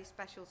very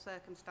special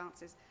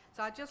circumstances.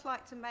 So I'd just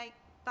like to make,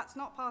 that's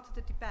not part of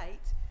the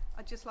debate,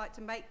 I'd just like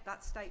to make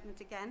that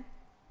statement again.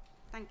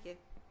 Thank you.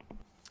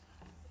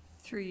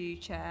 Through you,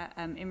 Chair,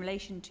 in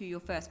relation to your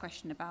first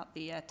question about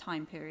the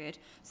time period,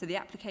 so the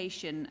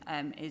application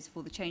is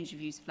for the change of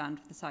use of land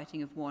for the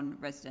siting of 1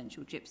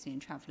 residential gypsy and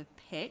traveller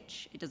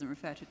pitch. It doesn't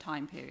refer to a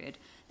time period.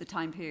 The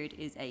time period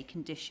is a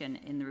condition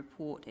in the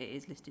report. It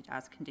is listed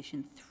as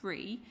condition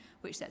 3,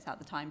 which sets out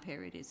the time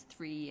period is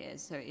 3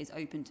 years. So it is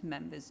open to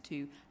members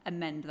to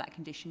amend that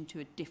condition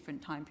to a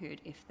different time period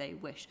if they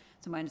wish.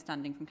 So my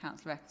understanding from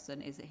Councillor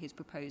Eccleston is that he's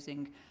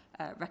proposing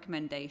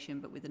recommendation,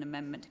 but with an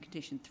amendment to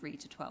condition 3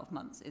 to 12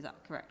 months. Is that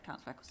correct,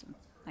 Councillor Eccleston?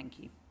 Thank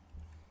you.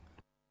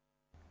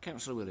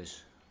 Councillor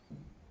Willis.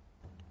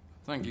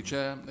 Thank you,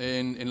 Chair.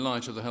 In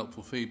light of the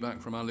helpful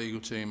feedback from our legal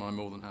team, I'm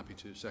more than happy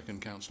to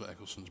second Councillor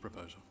Eccleston's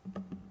proposal.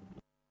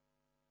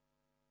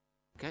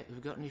 Okay, have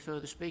we got any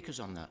further speakers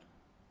on that?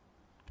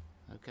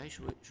 Okay,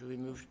 shall we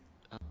move?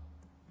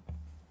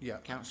 Yeah,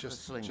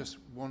 Councillor just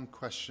one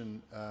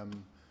question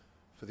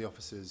for the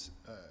officers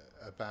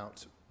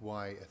about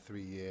why a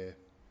 3-year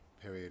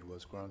period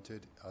was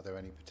granted. Are there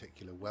any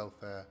particular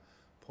welfare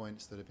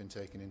points that have been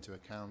taken into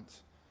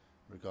account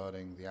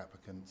regarding the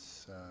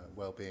applicant's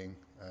well-being?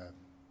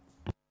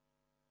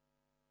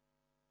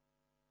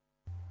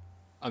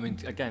 I mean,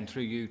 again,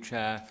 through you,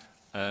 Chair,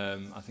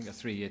 I think a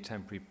 3-year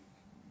temporary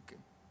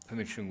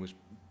permission was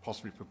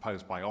possibly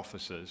proposed by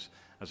officers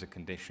as a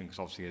condition, because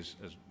obviously,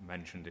 as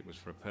mentioned, it was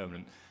for a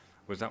permanent.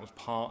 That was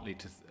partly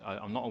to.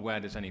 I'm not aware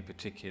there's any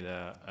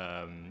particular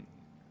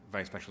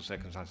very special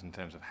circumstance in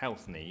terms of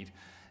health need.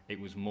 It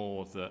was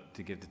more that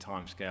to give the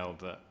timescale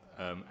that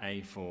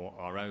for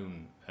our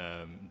own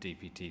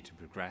DPT to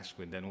progress,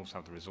 we'd then also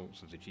have the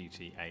results of the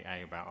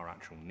GTAA about our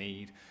actual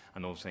need,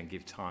 and also then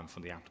give time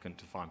for the applicant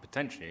to find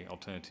potentially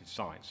alternative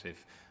sites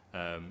if,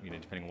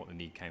 depending on what the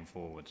need came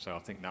forward. So I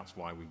think that's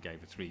why we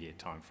gave a 3-year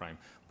time frame.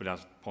 But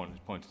as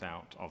pointed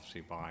out,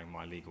 obviously, by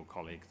my legal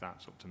colleague,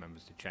 that's up to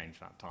members to change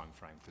that time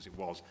frame, because it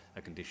was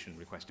a condition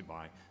requested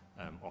by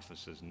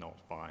officers, not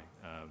by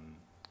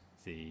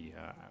the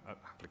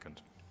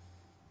applicant.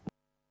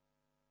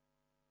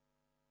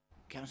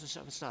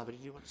 Councillor Savastava, did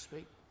you want to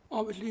speak?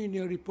 Obviously, in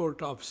your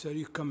report, officer,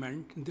 you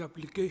comment in the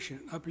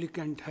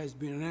applicant has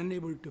been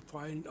unable to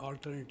find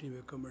alternative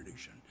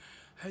accommodation.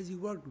 Has he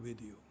worked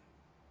with you?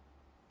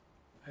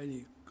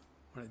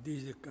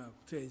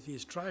 Says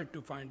he's tried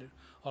to find an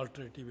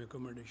alternative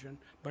accommodation,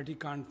 but he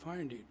can't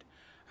find it.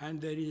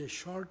 And there is a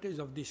shortage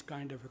of this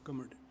kind of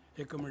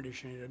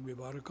accommodation in Rugby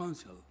Borough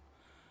Council.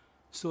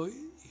 So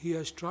he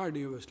has tried,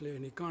 obviously,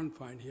 and he can't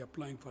find. He's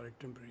applying for a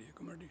temporary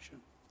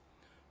accommodation.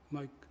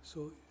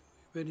 So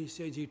when he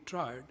says he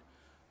tried,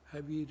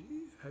 have you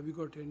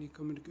got any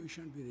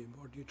communication with him?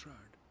 What he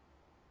tried?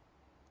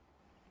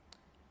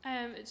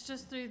 It's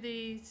just through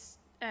the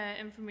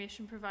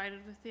information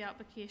provided with the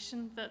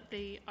application that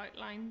they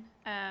outline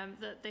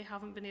that they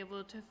haven't been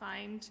able to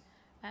find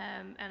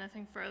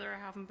anything further. I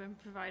haven't been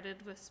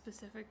provided with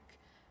specific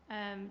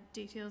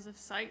details of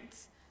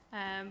sites,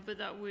 but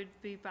that would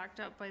be backed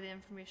up by the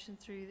information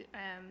through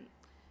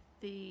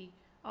the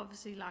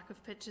obviously lack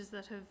of pitches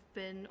that have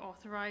been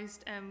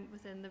authorised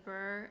within the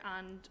borough,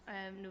 and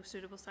no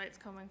suitable sites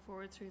coming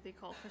forward through the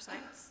call for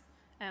sites.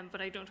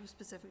 But I don't have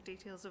specific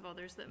details of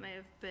others that may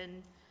have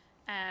been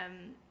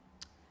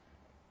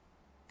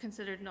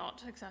considered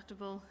not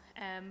acceptable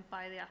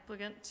by the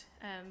applicant,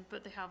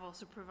 but they have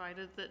also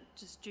provided that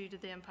just due to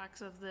the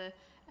impacts of the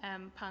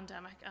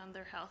pandemic and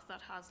their health,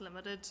 that has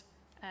limited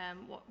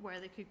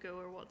where they could go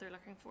or what they're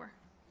looking for.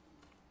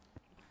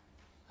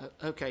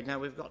 Okay, now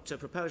we've got a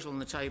proposal on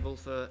the table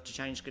to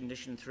change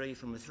condition 3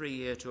 from a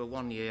 3-year to a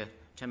 1-year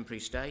temporary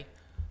stay.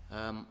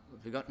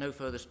 If we've got no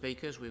further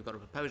speakers, we've got a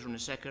proposal in a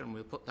second, and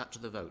we'll put that to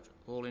the vote.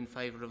 All in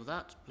favour of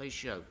that, please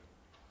show.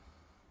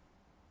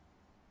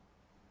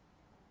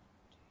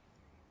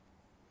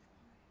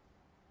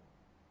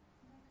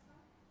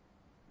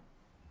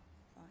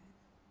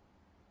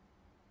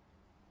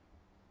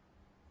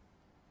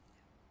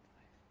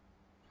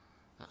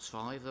 That's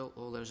 5.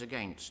 All those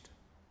against?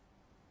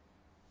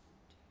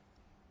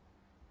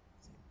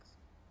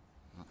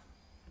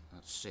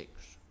 That's 6.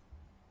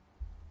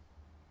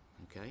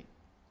 Okay.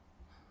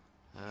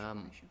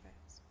 Motion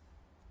fails.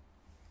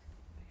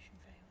 Motion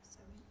fails,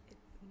 so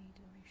we need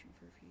a motion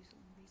for refusal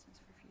and reasons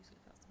for refusal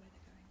if that's the way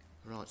they're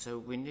going. Right, so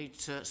we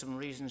need some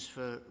reasons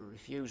for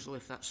refusal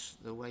if that's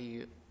the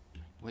way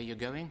where you're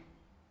going.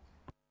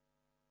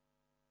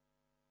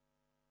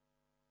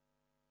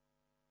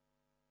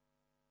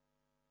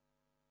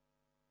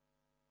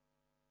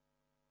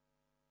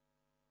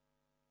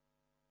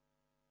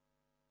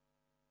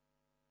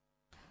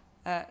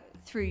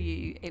 Through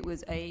you, it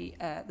was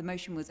the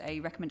motion was a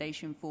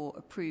recommendation for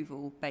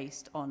approval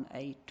based on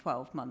a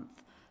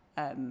 12-month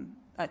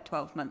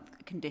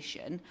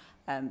condition.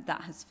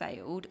 That has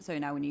failed, so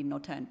now we need an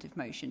alternative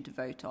motion to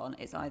vote on.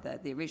 It's either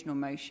the original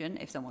motion,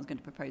 if someone's going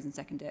to propose and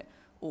second it,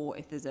 or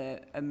if there's a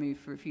move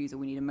for refusal,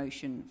 we need a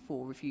motion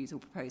for refusal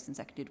proposed and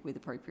seconded with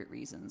appropriate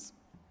reasons.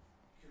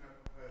 Can I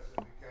propose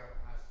that we go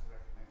as the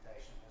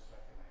recommendation as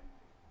recommended?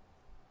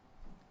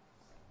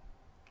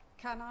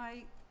 Can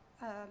I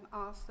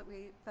ask that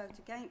we vote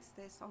against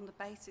this on the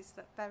basis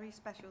that very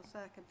special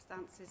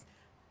circumstances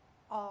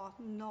are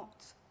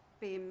not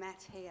being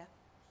met here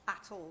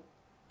at all?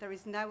 There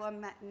is no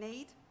unmet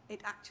need.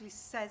 It actually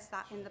says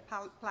that in the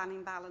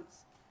planning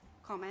balance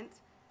comment.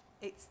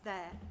 It's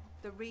there.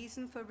 The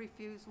reason for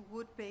refusal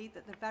would be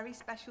that the very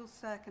special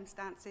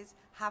circumstances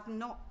have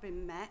not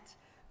been met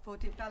for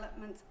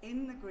development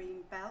in the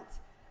green belt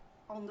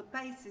on the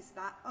basis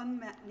that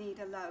unmet need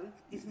alone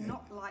is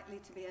not likely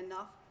to be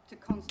enough to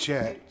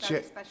constitute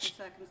very special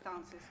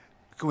circumstances.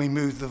 Can we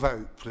move the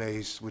vote,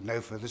 please, with no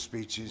further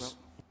speeches? Well,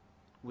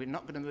 we're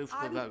not going to move to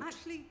the vote. I'm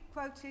actually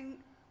quoting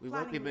We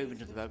won't be moving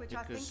to the vote which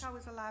because I think I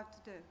was allowed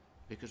to do.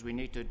 Because we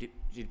need to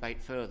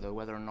debate further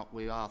whether or not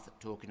we are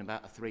talking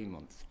about a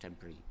 3-month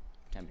temporary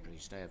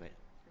stay of it.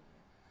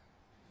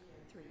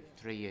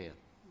 3 year.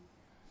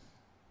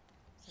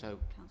 So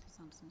Councillor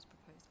Sampson's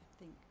proposed. I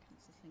think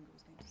Councillor Slinger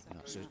was going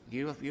to say.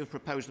 so you've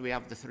proposed we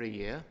have the 3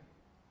 year.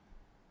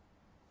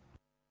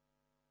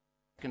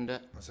 I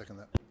second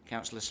that.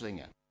 Councillor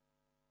Slinger.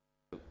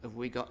 Have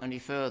we got any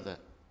further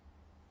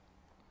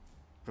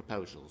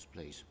proposals,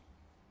 please?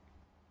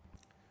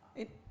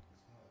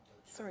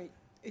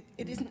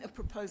 It isn't a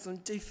proposal,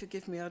 and do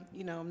forgive me,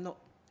 I'm not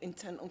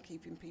intent on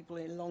keeping people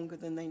here longer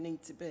than they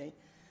need to be.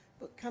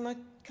 But can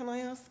I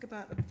ask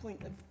about a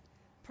point of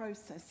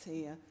process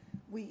here?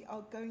 We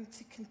are going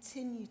to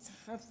continue to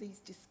have these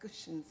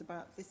discussions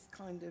about this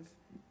kind of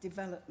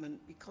development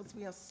because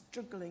we are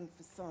struggling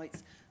for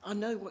sites. I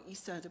know what you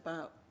said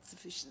about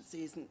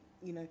sufficiency isn't,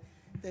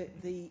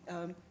 the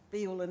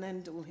be-all and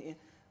end-all here.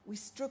 We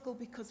struggle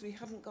because we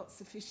haven't got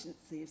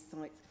sufficiency of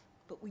sites,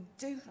 but we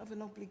do have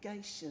an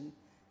obligation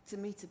to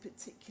meet a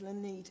particular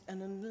need,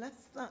 and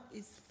unless that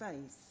is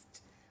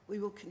faced, we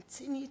will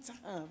continue to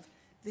have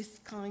this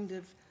kind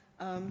of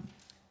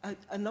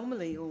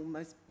anomaly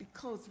almost,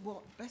 because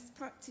what best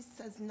practice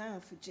says now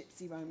for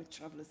Gypsy Roma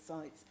traveller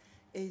sites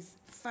is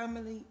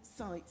family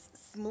sites,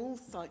 small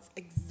sites,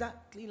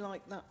 exactly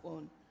like that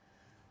one.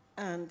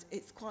 And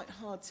it's quite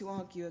hard to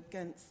argue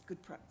against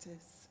good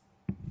practice.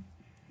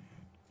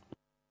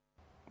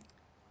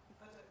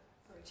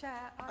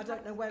 Chair, I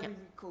don't know where we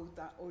record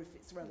that or if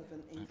it's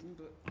relevant even,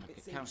 but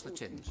it's Councillor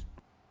important. Timms.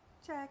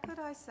 Chair, could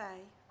I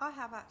say, I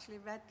have actually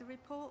read the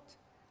report,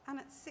 and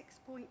at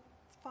 6.5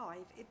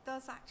 it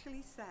does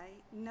actually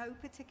say no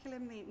particular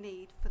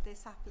need for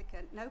this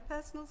applicant. No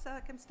personal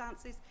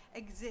circumstances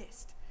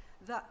exist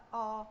that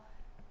are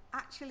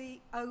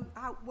actually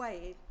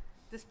outweighed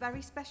the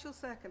very special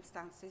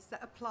circumstances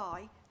that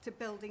apply to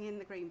building in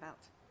the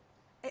Greenbelt.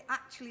 It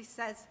actually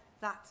says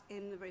that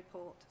in the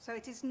report. So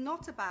it is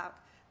not about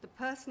the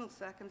personal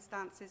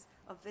circumstances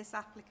of this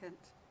applicant.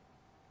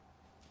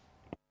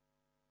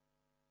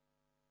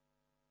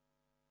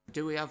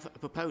 Do we have a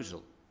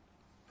proposal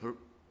for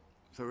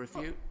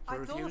refusal? I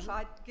thought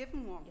I'd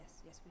given one.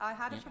 Yes, I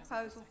had a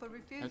proposal for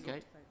refusal.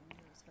 Okay.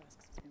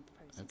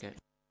 Okay.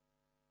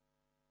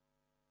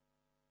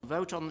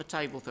 Vote on the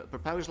table for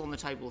proposal on the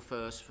table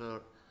first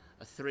for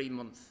a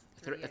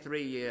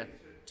 3-year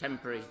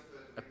temporary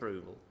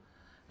approval,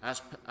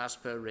 as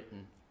per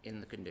written in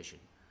the condition.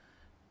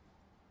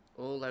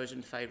 All those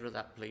in favour of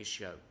that, please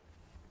show.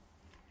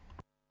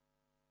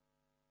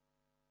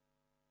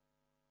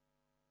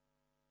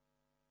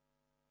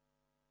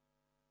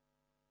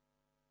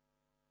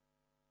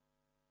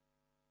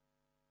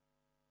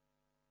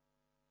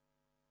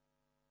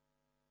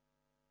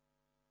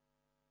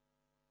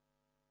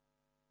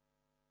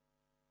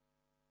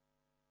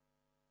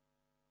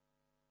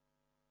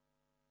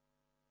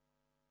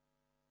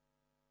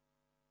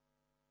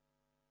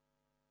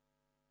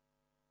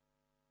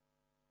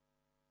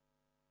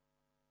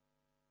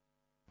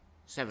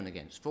 Seven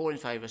against. 4 in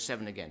favour,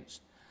 7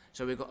 against.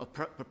 So we've got a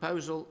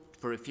proposal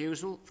for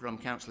refusal from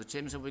Councillor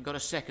Timms, and we've got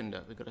a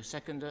seconder. We've got a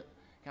seconder,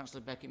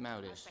 Councillor Becky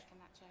Maudis. I second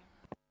that, Chair.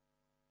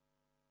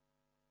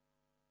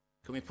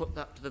 Can we put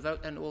that to the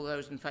vote then? All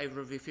those in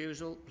favour of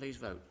refusal, please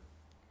vote.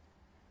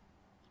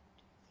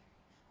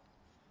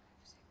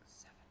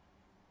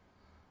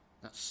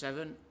 That's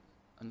 7.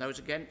 And those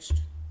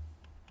against?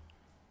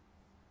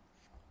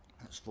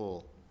 That's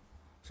 4.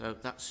 So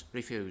that's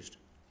refused.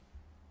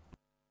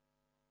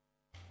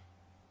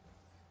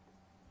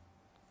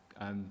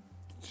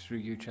 Through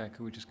you, Chair,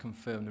 could we just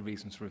confirm the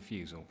reasons for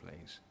refusal,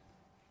 please?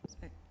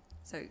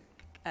 So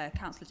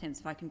Councillor Timms,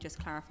 if I can just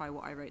clarify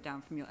what I wrote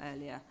down from your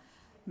earlier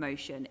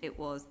motion, it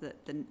was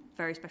that the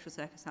very special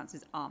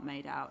circumstances aren't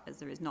made out as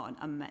there is not an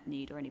unmet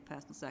need or any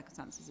personal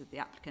circumstances of the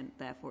applicant,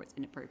 therefore it's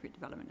inappropriate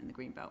development in the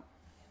Greenbelt.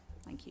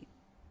 Thank you.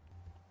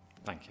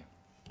 Thank you.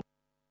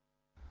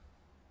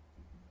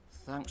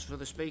 Thanks for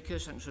the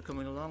speakers. Thanks for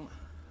coming along.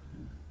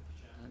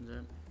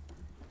 And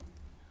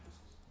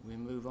we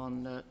move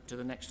on to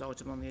the next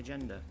item on the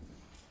agenda.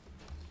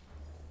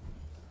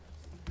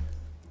 That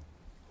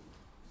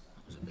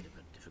was a bit of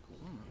a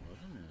difficult one, that was,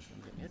 wasn't it?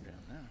 I'm getting my head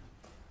around now.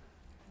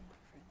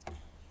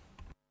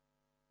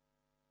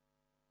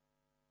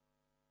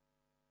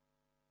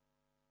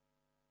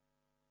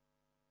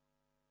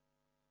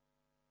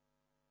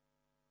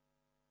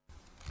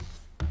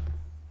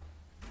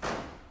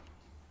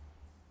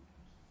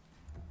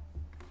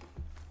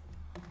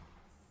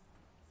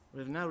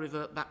 We'll now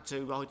revert back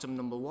to item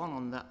number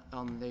 1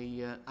 on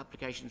the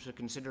applications for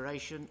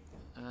consideration,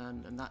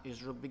 and that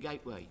is Rugby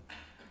Gateway.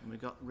 And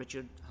we've got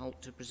Richard Holt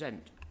to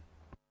present.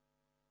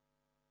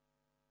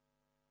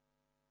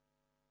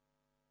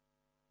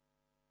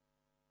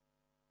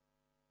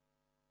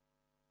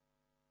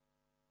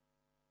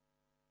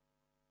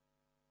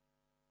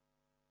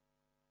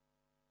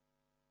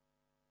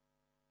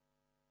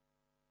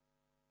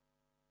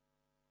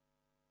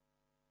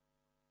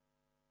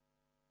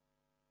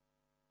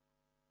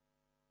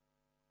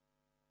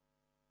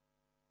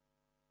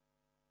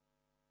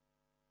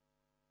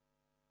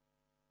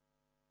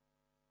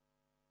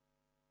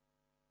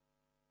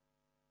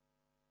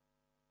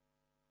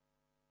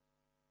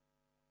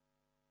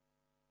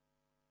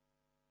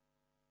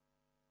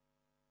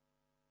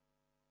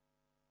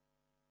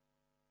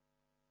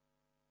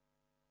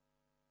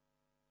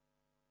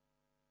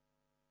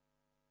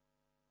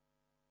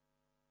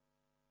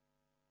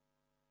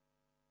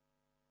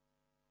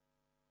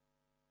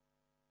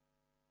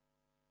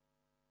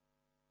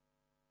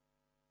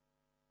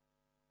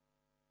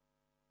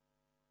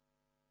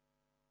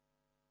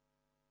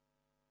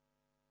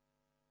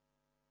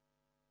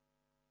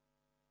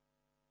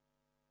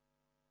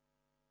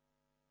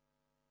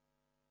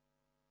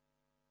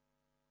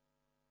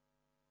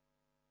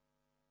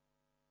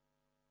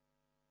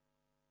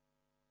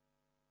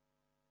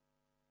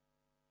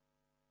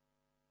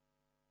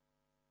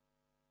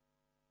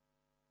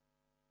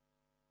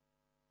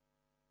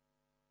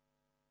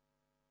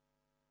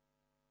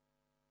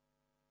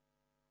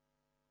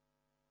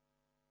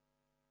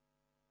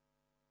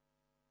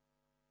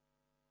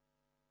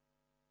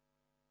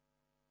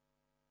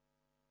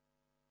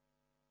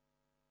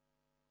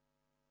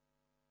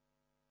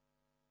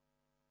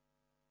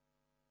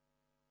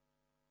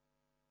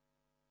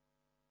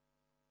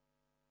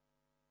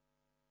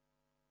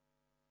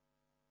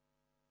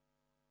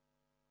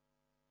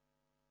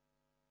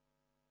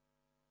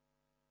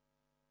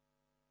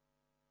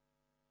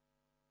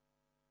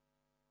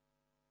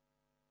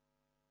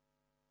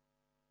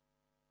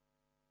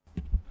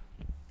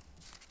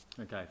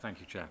 Okay, thank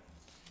you, Chair.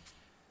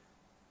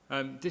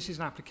 This is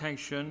an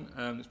application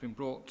that's been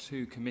brought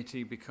to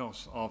committee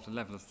because of the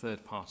level of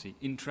third-party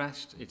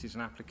interest. It is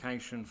an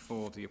application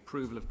for the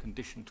approval of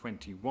Condition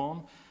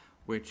 21,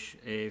 which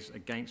is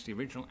against the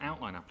original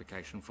outline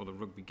application for the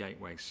Rugby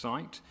Gateway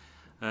site.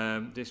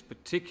 This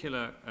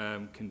particular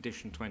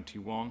Condition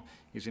 21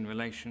 is in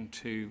relation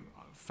to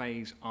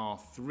Phase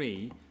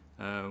R3,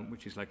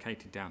 which is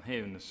located down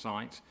here in the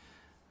site,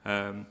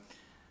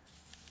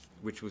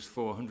 which was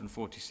for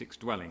 146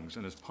 dwellings.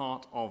 And as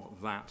part of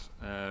that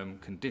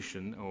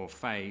condition or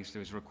phase,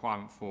 there is a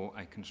requirement for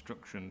a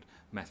construction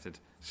method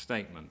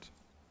statement.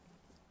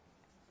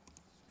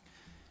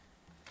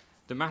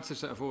 The matters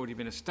that have already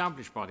been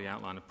established by the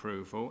outline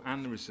approval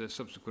and the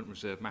subsequent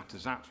reserve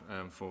matters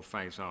for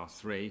phase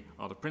R3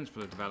 are the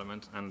principle of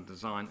development and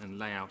design and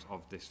layout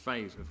of this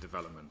phase of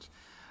development.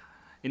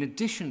 In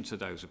addition to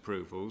those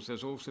approvals,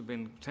 there's also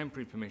been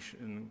temporary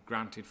permission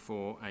granted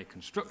for a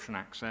construction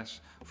access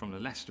from the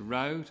Leicester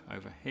Road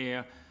over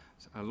here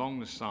along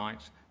the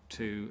site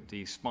to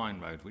the Spine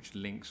Road, which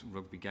links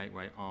Rugby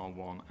Gateway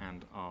R1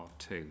 and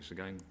R2. So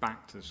going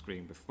back to the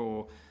screen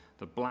before,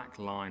 the black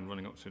line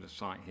running up through the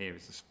site here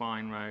is the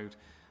Spine Road.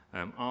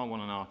 R1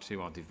 and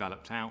R2 are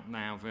developed out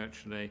now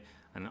virtually,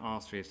 and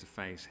R3 is the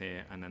phase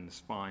here, and then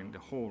the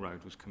Hall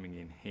Road was coming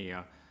in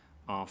here.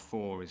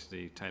 R4 is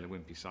the Taylor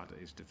Wimpey site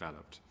that is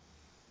developed.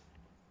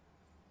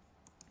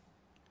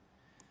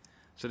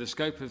 So the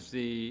scope of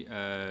the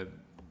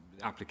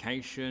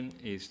application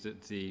is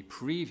that the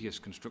previous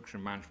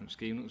construction management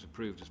scheme that was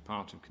approved as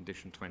part of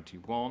Condition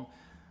 21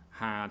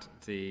 had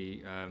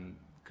the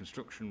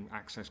construction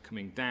access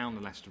coming down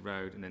the Leicester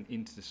Road and then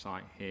into the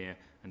site here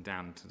and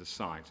down to the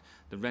site.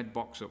 The red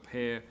box up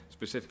here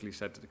specifically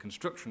said that the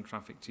construction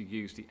traffic to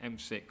use the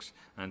M6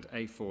 and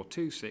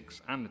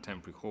A426 and the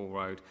temporary haul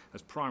road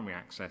as primary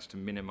access to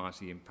minimise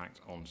the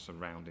impact on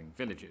surrounding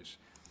villages.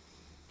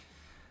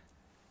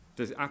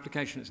 The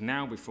application that's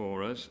now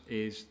before us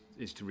is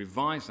to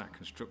revise that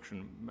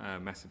construction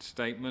method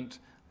statement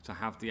to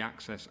have the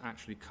access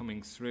actually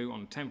coming through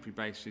on a temporary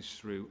basis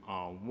through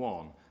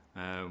R1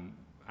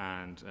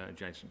 and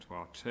adjacent to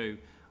R2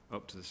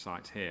 up to the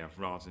site here,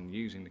 rather than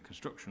using the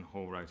construction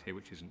haul road here,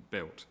 which isn't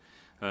built.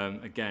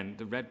 Again,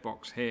 the red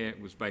box here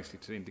was basically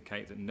to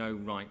indicate that no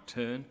right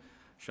turn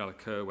shall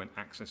occur when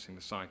accessing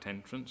the site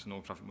entrance, and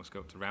all traffic must go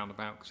up to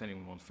roundabout, because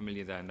anyone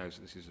familiar there knows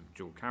that this is a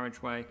dual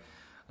carriageway.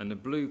 And the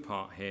blue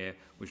part here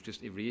was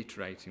just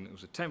reiterating that it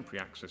was a temporary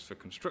access for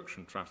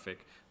construction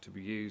traffic to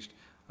be used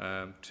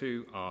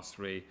to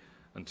R3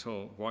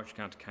 until Warwickshire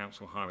County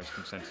Council Highways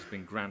consent has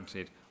been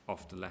granted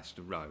off the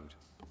Leicester Road.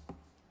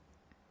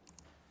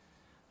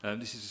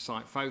 This is a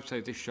site photo.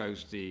 This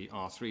shows the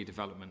R3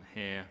 development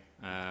here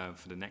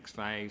for the next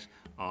phase.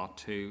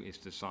 R2 is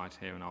the site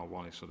here and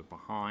R1 is sort of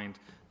behind.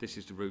 This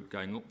is the route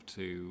going up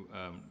to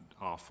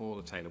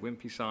R4, the Taylor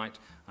Wimpey site,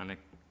 and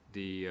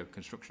the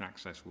construction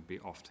access will be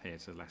off here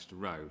to Leicester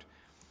Road.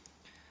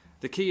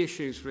 The key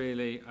issues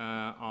really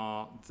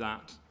are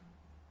that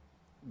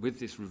with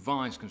this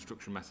revised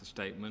construction method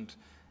statement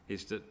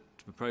is that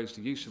to propose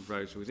the use of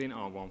roads within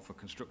R1 for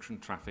construction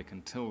traffic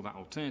until that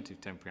alternative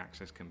temporary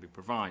access can be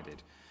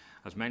provided.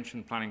 As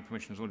mentioned, planning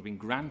permission has already been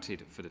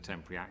granted for the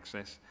temporary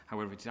access.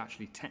 However, it is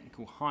actually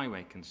technical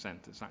highway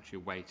consent that's actually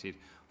awaited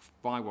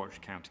by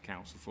Warwickshire County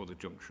Council for the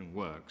junction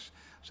works.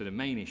 So the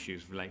main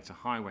issues relate to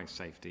highway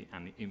safety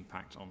and the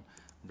impact on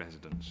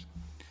residents.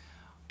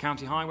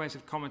 County Highways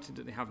have commented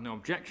that they have no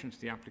objection to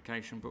the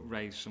application but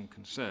raised some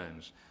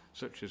concerns,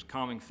 such as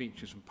calming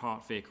features and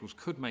parked vehicles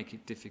could make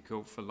it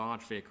difficult for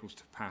large vehicles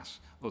to pass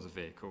other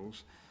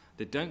vehicles.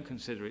 They don't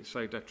consider it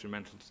so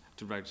detrimental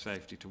to road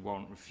safety to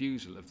warrant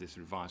refusal of this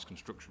revised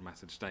construction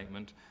method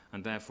statement,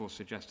 and therefore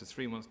suggest a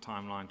 3-month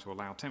timeline to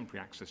allow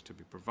temporary access to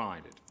be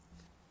provided.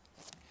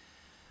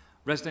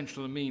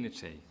 Residential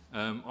amenity.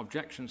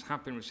 Objections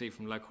have been received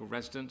from local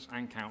residents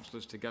and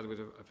councillors, together with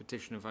a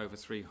petition of over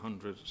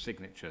 300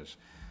 signatures.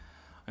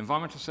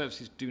 Environmental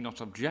Services do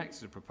not object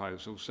to the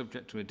proposal,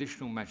 subject to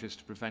additional measures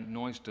to prevent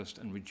noise, dust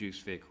and reduce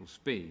vehicle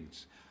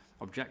speeds.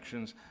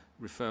 Objections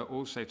refer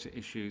also to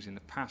issues in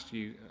the past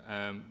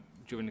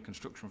during the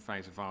construction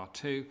phase of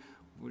R2,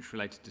 which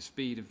related to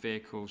speed of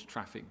vehicles,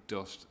 traffic,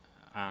 dust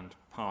and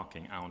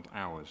parking and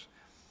hours.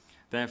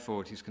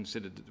 Therefore, it is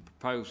considered that the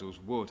proposals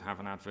would have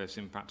an adverse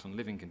impact on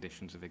living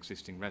conditions of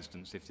existing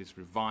residents if this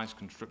revised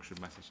construction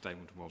method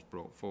statement was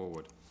brought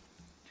forward.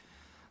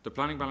 The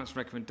planning balance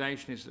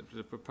recommendation is that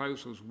the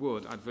proposals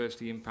would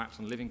adversely impact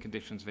on living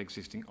conditions of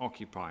existing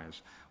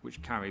occupiers,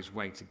 which carries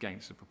weight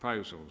against the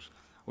proposals.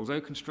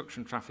 Although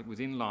construction traffic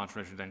within large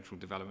residential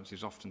developments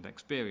is often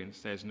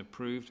experienced, there is an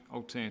approved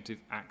alternative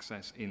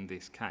access in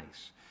this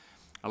case.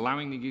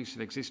 Allowing the use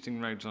of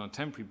existing roads on a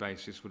temporary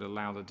basis would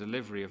allow the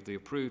delivery of the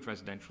approved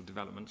residential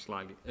development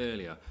slightly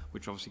earlier,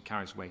 which obviously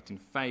carries weight in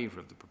favour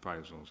of the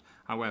proposals.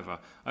 However,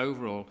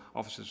 overall,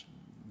 officers'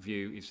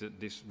 view is that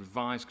this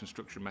revised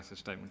construction method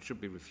statement should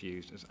be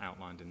refused as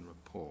outlined in the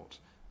report.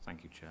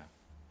 Thank you, Chair.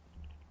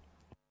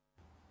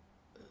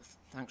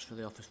 Thanks for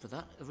the office for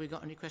that. Have we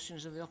got any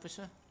questions of the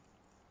officer?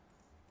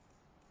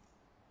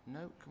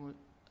 No? Can we...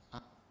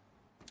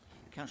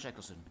 Councillor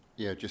Eccleston.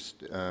 Yeah,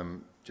 just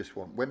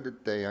one. When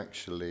did they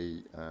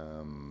actually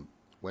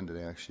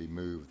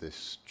move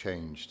this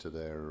change to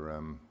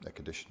their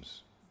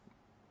conditions?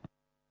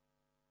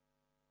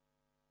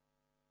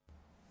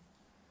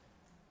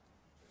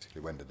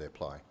 Basically, when did they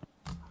apply?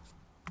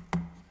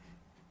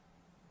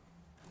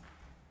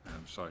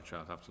 Sorry, Chair,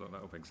 I'd have to look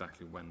that up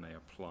exactly when they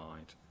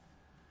applied.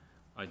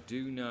 I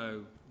do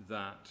know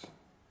that.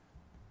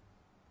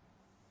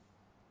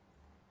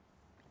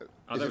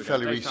 Is it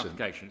fairly recent?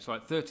 Application. So,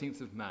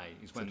 13th of May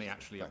is when they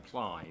actually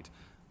applied.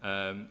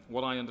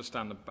 What I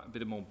understand, a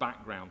bit of more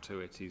background to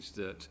it, is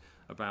that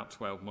about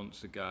 12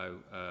 months ago,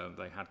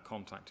 they had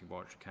contacted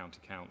Warwickshire County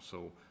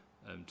Council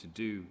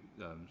to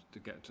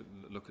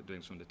look at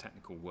doing some of the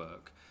technical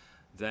work.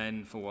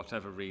 Then, for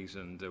whatever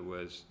reason, there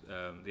was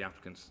the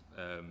applicants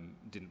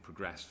didn't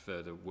progress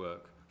further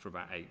work for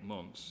about 8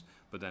 months.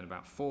 But then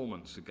about 4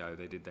 months ago,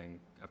 they did then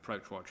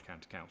approach Warwickshire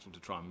County Council to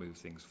try and move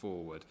things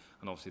forward.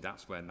 And obviously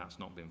that's when that's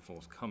not been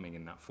forthcoming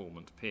in that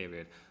 4-month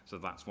period. So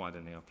that's why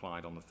then they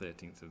applied on the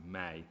 13th of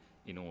May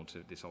in order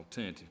to this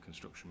alternative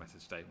construction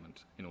method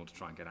statement in order to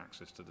try and get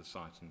access to the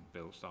site and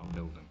start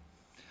building.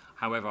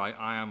 However,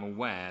 I am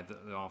aware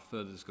that there are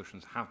further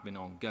discussions have been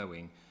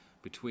ongoing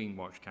between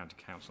Warwickshire County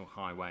Council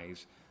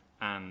Highways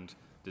and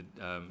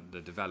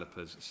the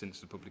developers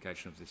since the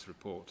publication of this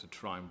report to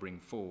try and bring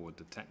forward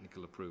the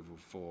technical approval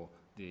for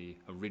the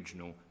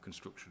original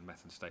construction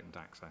method statement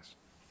access.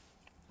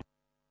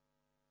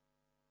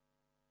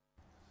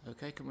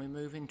 Okay, can we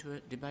move into a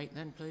debate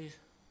then, please?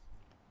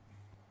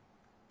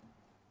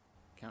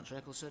 Councillor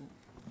Eccleston.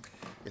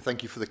 Yeah,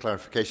 thank you for the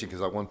clarification,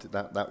 because I wanted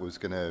that was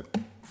going to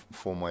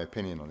form my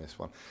opinion on this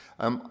one.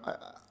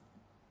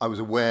 I was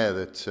aware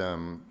that,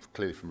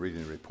 clearly from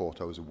reading the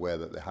report, I was aware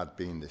that there had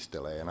been this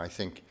delay, and I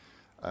think,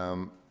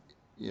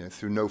 you know,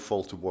 through no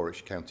fault of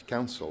Warwickshire County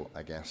Council,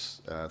 I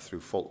guess, through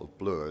fault of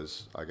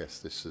Blurs, I guess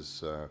this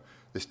is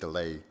this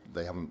delay.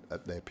 They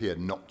appear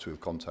not to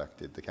have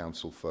contacted the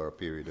council for a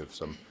period of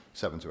some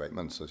 7 to 8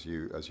 months, as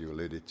you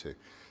alluded to,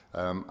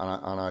 and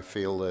I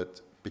feel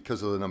that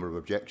because of the number of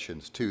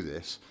objections to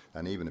this,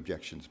 and even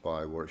objections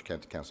by Warwickshire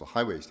County Council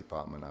Highways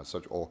Department as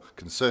such, or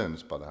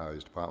concerns by the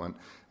Highways Department,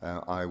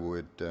 I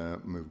would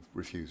move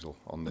refusal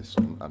on this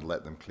and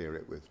let them clear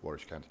it with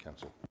Warwickshire County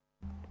Council.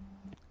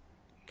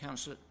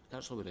 Councillor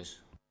Willis.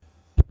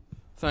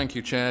 Thank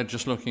you, Chair.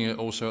 Just looking at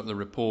also at the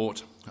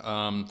report,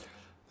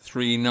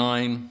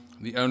 3.9,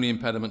 the only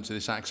impediment to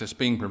this access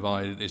being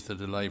provided is the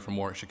delay from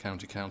Warwickshire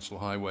County Council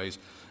Highways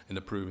in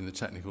approving the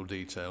technical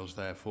details.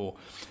 Therefore,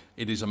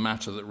 it is a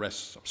matter that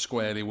rests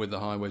squarely with the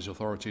Highways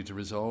Authority to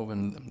resolve,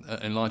 and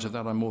in light of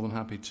that, I'm more than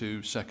happy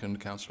to second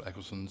Councillor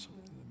Eccleston's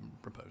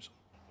proposal.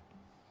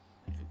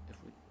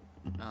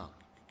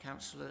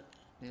 Councillor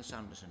Neil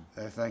Sanderson.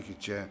 Thank you,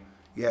 Chair.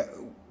 Yeah,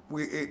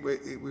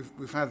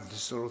 we've had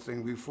this sort of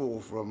thing before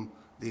from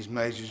these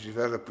major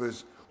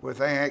developers where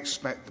they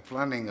expect the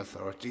planning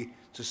authority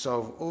to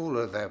solve all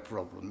of their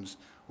problems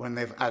when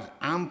they've had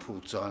ample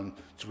time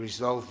to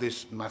resolve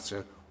this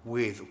matter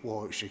with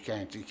Warwickshire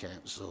County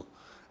Council.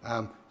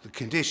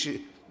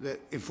 The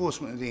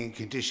enforcement of the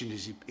condition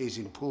is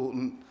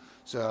important,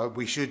 so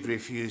we should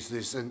refuse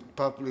this and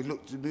probably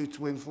look to move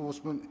to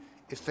enforcement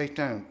if they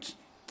don't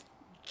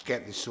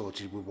get this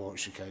sorted with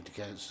Warwickshire County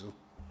Council.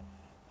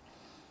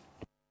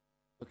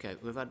 Okay,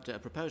 we've had a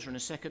proposer and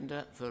a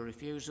seconder for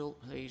refusal.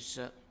 Please,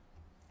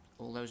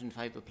 all those in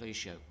favour, please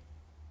show.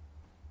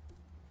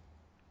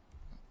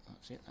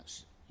 That's it.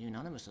 That's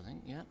unanimous, I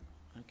think. Yeah.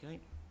 Okay.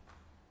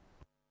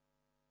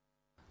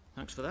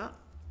 Thanks for that.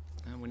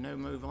 And we now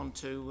move on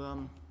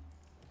to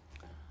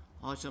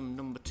item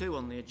number 2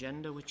 on the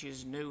agenda, which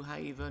is New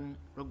Haven,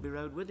 Rugby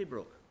Road,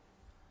 Withybrooke,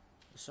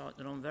 a site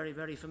that I'm very,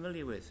 very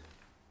familiar with,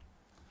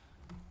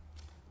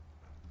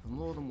 for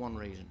more than one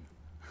reason.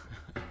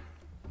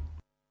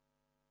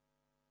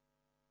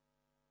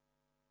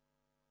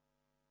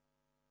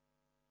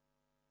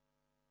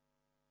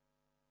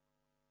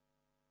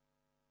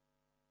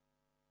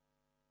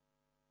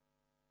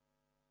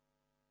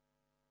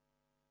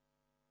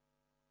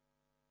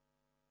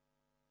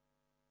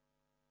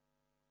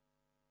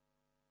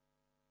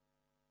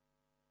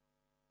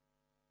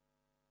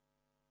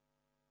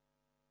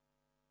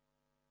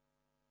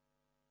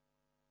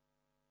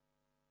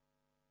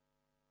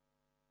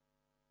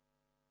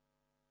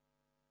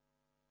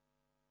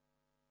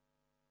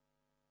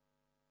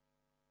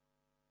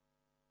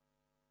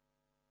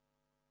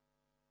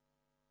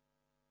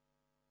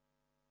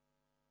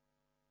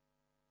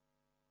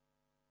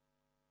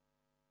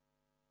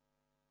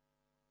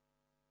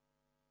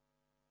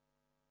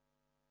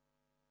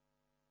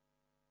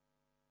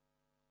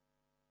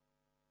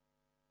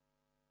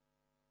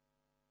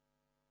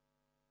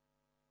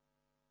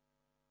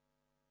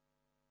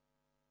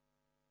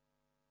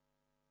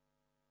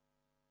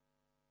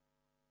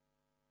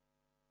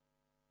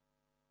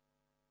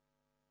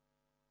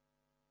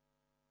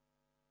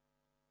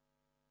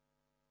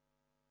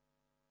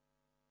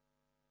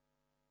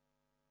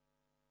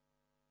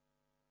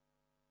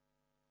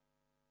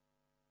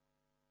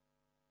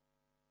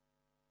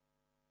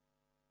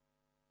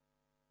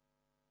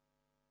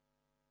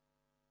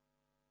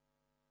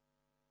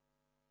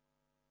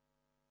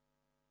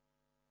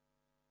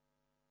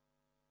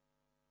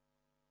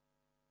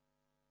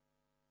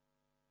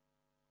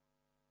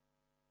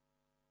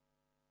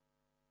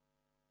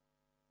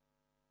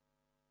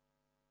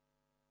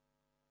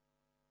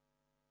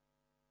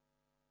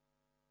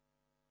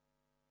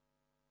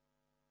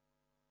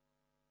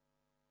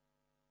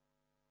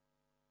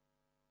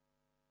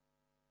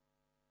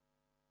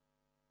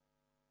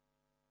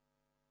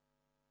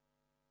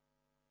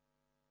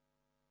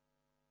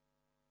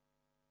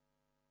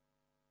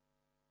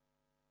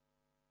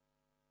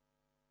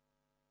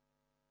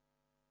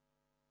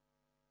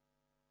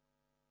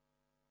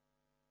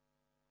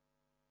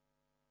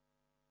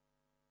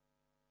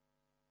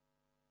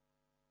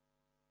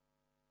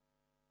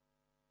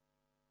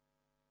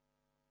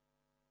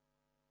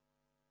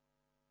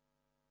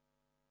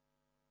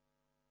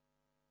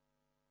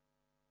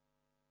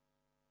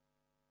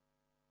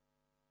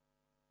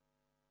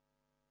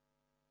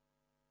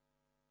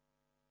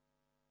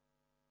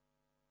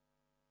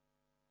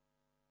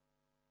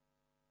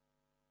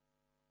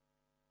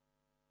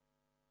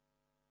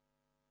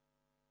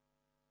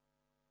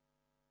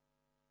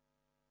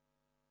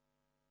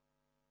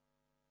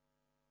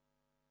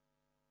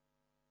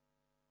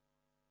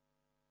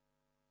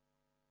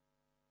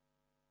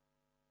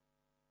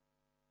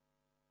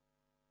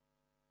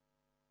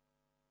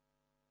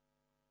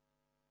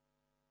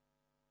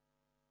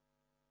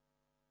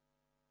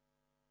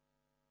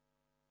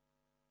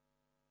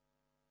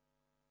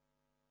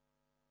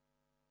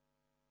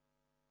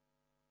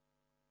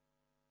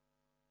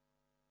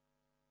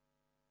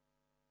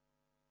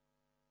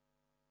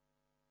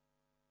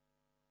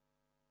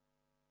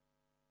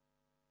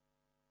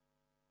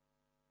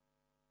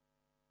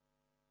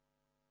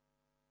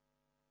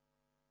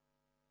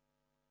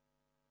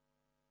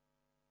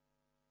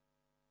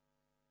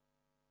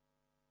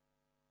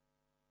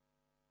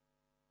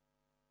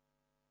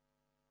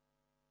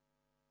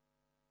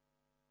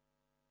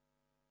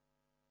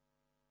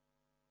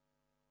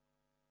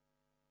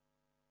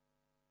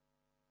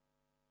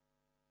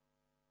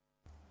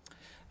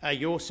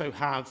 You also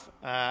have,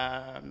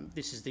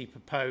 this is the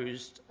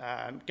proposed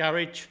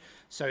garage.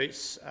 So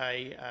it's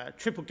a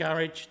triple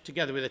garage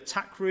together with a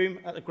tack room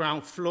at the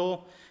ground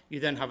floor. You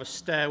then have a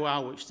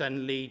stairwell which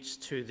then leads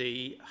to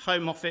the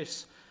home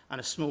office and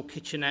a small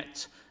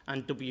kitchenette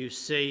and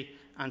WC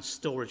and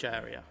storage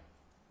area.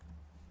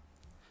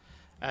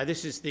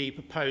 This is the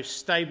proposed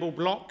stable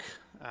block.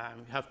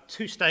 We have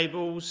 2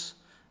 stables.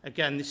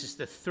 Again, this is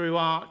the through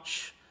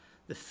arch,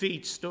 the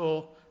feed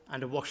store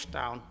and a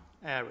washdown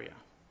area.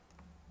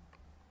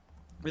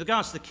 With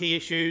regards to the key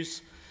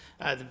issues,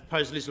 the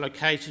proposal is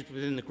located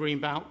within the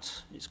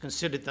Greenbelt. It's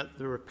considered that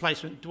the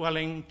replacement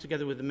dwelling,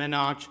 together with the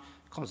menage,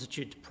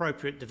 constitute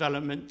appropriate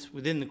development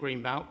within the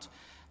Greenbelt.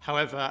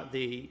 However,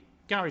 the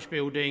garage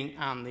building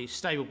and the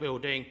stable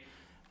building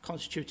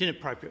constitute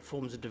inappropriate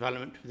forms of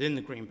development within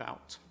the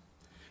Greenbelt.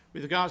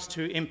 With regards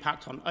to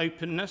impact on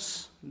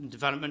openness,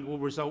 development will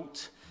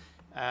result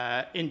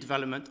in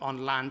development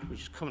on land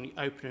which is currently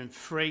open and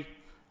free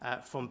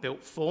from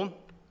built form.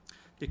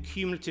 The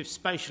cumulative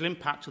spatial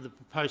impact of the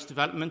proposed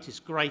development is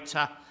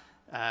greater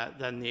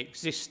than the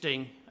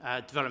existing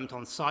development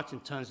on site in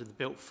terms of the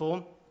built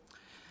form.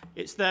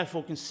 It's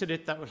therefore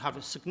considered that it will have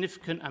a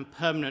significant and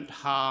permanent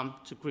harm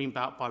to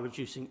Greenbelt by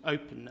reducing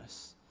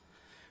openness.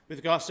 With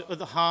regards to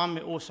other harm,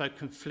 it also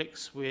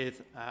conflicts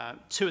with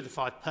 2 of the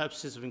 5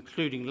 purposes of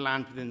including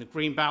land within the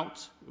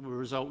Greenbelt. It will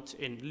result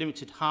in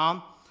limited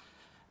harm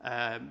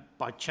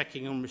by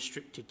checking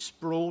unrestricted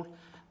sprawl,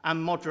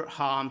 and moderate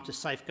harm to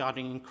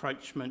safeguarding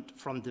encroachment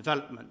from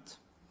development.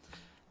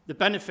 The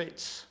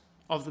benefits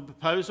of the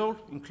proposal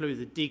include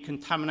the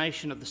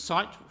decontamination of the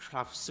site, which will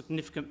have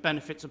significant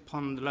benefits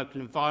upon the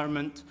local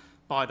environment,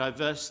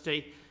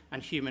 biodiversity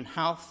and human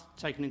health,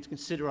 taking into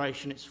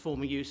consideration its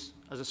former use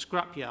as a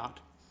scrapyard.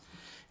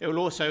 It will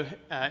also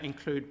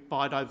include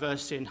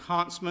biodiversity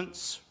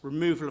enhancements,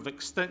 removal of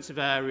extensive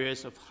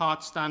areas of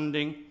hard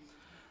standing,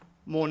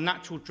 more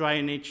natural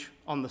drainage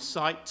on the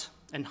site,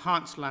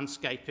 enhanced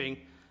landscaping,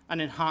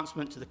 and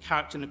enhancement to the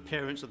character and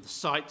appearance of the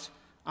site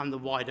and the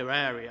wider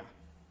area.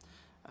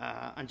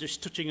 And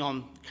just touching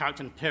on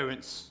character and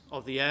appearance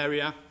of the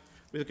area,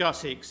 with regards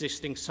to the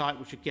existing site,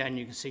 which again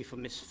you can see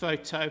from this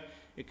photo,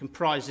 it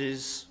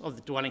comprises of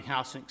the dwelling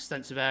house and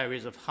extensive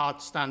areas of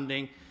hard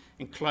standing,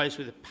 enclosed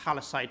with a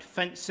palisade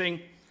fencing,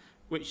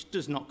 which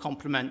does not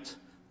complement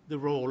the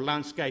rural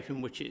landscape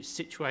in which it is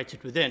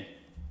situated within.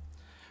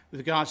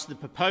 With regards to the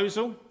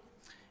proposal,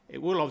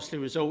 it will obviously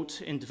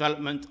result in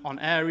development on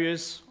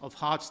areas of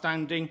hard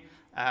standing,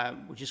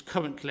 which is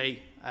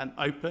currently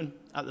open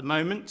at the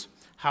moment.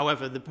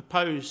 However, the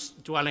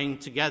proposed dwelling,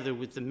 together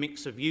with the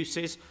mix of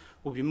uses,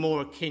 will be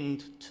more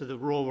akin to the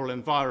rural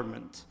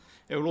environment.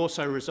 It will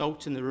also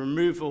result in the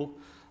removal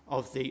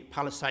of the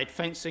palisade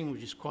fencing,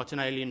 which is quite an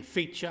alien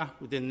feature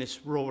within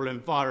this rural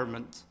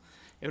environment.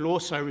 It will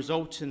also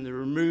result in the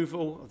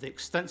removal of the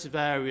extensive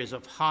areas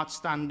of hard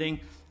standing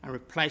and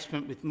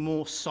replacement with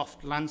more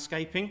soft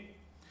landscaping.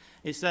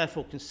 It's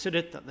therefore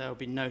considered that there will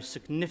be no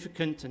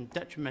significant and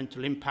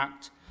detrimental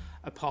impact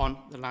upon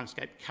the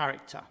landscape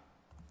character.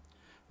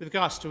 With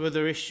regards to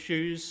other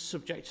issues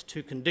subject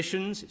to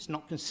conditions, it's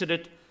not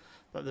considered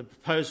that the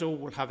proposal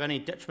will have any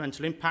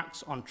detrimental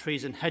impacts on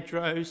trees and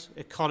hedgerows,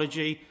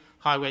 ecology,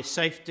 highway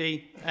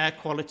safety, air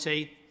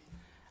quality,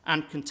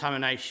 and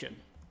contamination.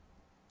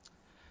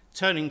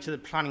 Turning to the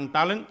planning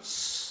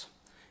balance,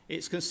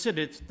 it's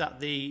considered that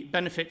the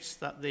benefits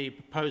that the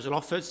proposal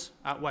offers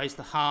outweighs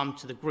the harm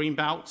to the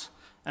Greenbelt,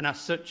 and as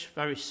such,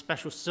 very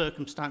special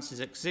circumstances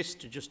exist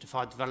to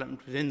justify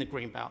development within the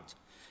Greenbelt.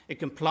 It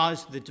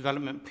complies with the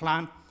development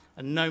plan,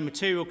 and no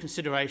material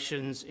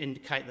considerations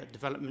indicate that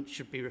development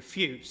should be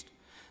refused.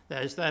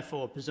 There is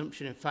therefore a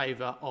presumption in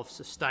favour of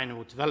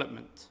sustainable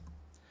development.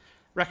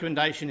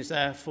 Recommendation is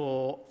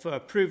therefore for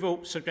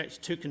approval, subject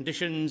to 2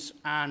 conditions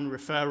and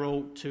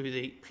referral to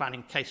the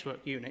Planning Casework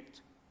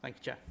Unit. Thank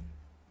you, Chair.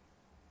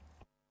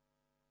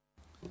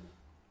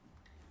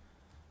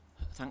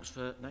 Thanks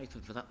for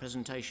Nathan for that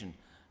presentation.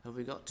 Have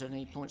we got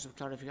any points of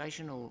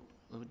clarification, or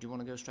do you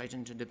want to go straight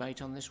into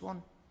debate on this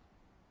one?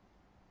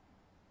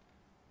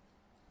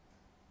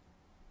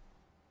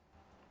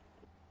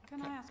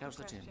 Can I ask a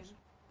Councillor question? Timms.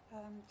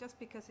 Just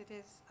because it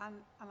is, and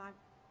I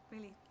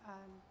really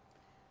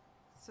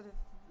sort of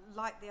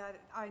like the idea,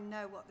 I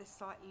know what this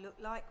site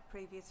looked like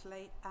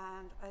previously,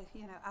 and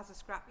you know, as a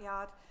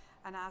scrapyard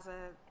and as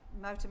a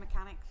motor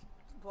mechanic,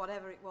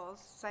 whatever it was,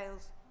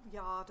 sales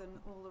yard and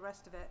all the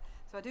rest of it.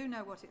 So I do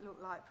know what it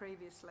looked like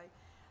previously.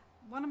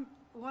 One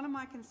of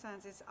my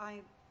concerns is,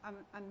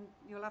 and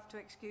you'll have to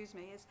excuse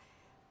me, is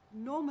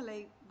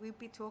normally we'd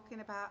be talking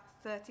about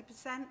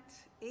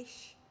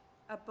 30%-ish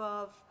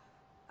above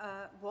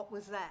what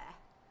was there.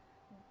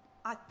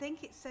 I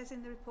think it says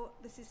in the report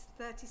this is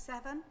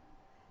 37.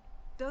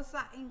 Does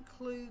that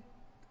include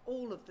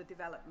all of the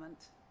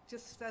development?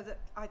 Just so that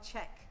I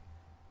check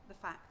the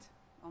fact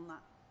on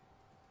that.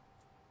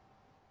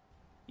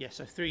 Yes,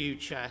 so through you,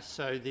 Chair.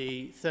 So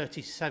the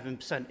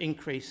 37%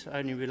 increase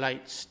only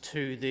relates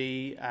to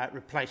the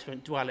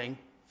replacement dwelling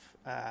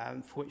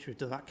for which we've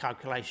done that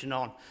calculation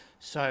on.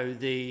 So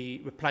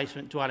the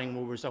replacement dwelling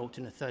will result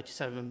in a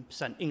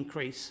 37%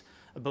 increase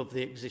above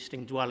the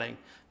existing dwelling.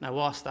 Now,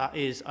 whilst that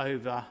is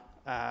over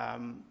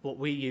what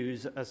we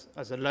use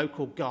as a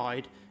local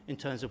guide in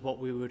terms of what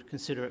we would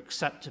consider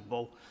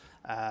acceptable,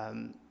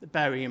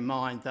 bearing in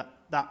mind that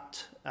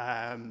that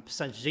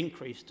percentage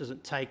increase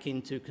doesn't take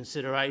into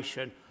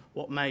consideration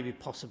what may be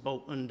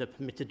possible under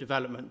permitted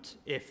development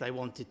if they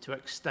wanted to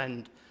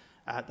extend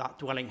that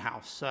dwelling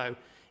house. So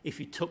if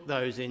you took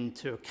those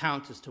into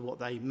account as to what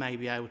they may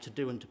be able to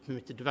do under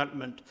permitted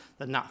development,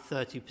 then that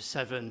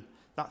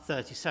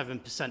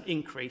 37%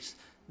 increase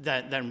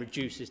then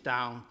reduces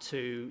down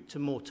to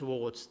more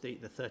towards the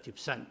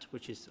 30%,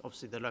 which is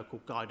obviously the local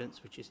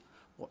guidance, which is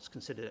what's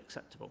considered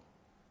acceptable.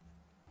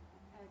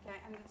 Okay,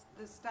 and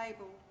the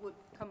stable would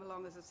come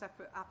along as a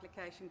separate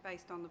application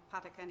based on the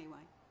paddock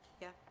anyway,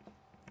 yeah?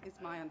 Is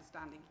my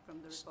understanding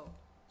from the report.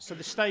 So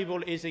the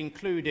stable is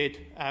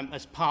included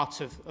as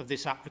part of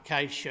this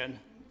application.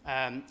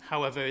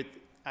 However,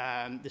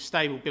 the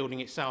stable building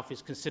itself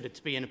is considered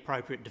to be an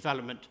appropriate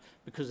development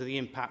because of the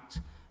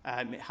impact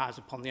it has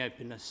upon the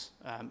openness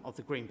of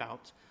the green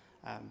belt.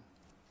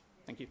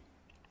 Thank you.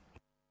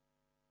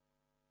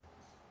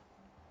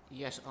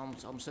 Yes,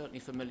 I'm certainly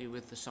familiar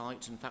with the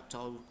site. In fact,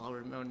 I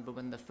remember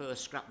when the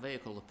first scrap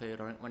vehicle appeared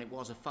on it, when it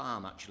was a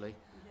farm actually,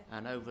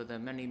 and over the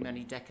many,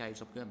 many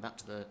decades, I'm going back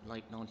to the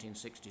late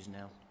 1960s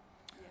now.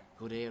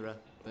 Good era,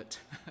 but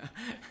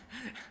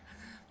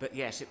but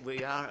yes,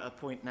 we are at a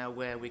point now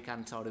where we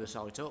can tidy the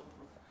site up.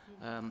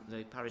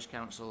 The parish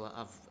council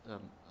are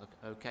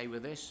okay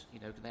with this. You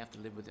know, they have to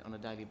live with it on a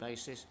daily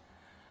basis,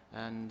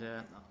 and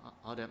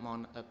I don't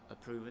mind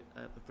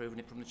approving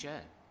it from the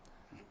chair.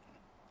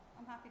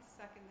 I'm happy to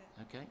second it.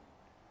 Okay.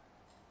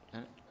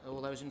 And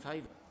all those in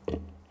favour?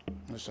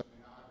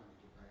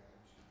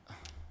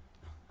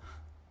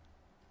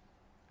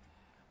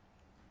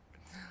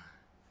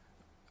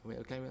 Are we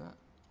okay with that?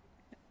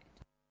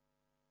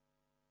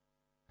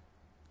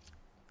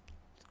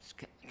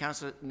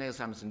 Councillor Neil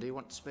Sanderson, do you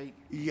want to speak?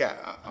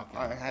 Yeah,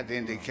 I had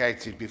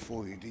indicated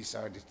before you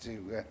decided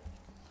to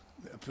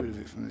approve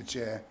it from the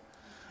chair.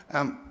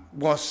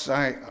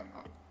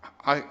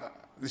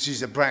 This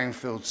is a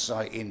brownfield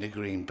site in the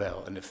green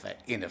belt, in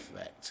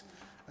effect.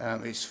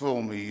 Its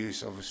former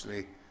use,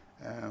 obviously,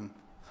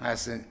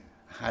 has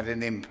had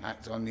an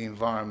impact on the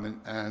environment,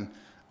 and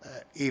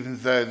even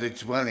though the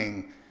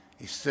dwelling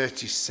is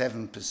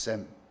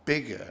 37%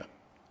 bigger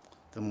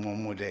than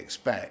one would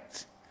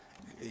expect,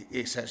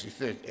 it's actually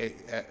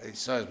its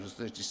size was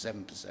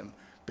 37%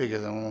 bigger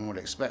than one would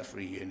expect for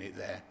a unit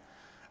there.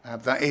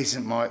 That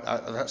isn't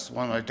that's the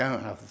one I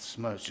don't have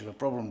so much of a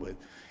problem with.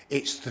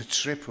 It's the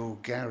triple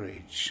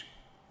garage,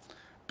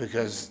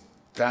 because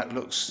that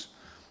looks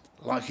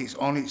like it's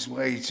on its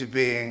way to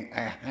being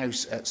a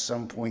house at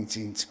some point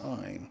in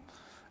time.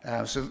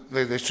 So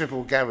the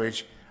triple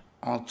garage,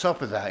 on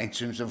top of that, in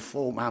terms of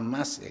form and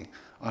massing,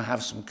 I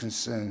have some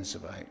concerns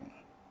about.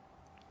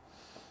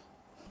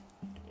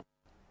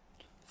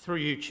 Through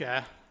you,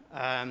 Chair,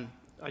 I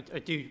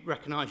do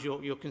recognise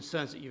your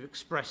concerns that you've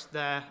expressed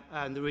there,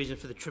 and the reason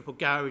for the triple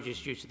garage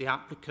is due to the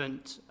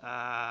applicant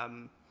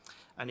and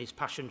his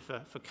passion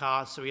for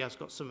cars. So he has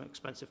got some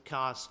expensive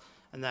cars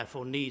and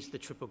therefore needs the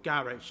triple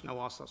garage. Now,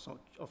 whilst that's not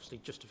obviously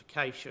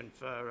justification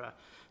for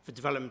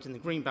development in the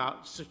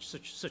greenbelt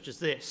such as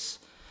this,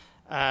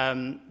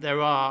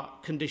 there are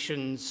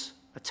conditions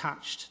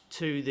attached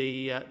to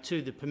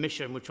the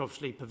permission which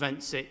obviously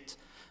prevents it,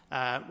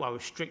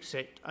 restricts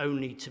it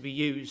only to be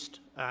used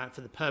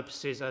for the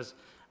purposes as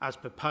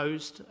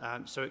proposed,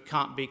 so it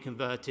can't be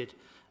converted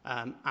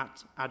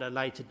at a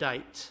later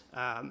date.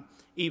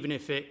 Even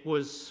if it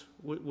was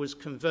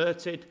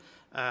converted,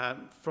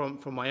 from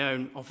my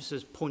own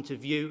officer's point of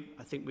view,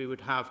 I think we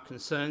would have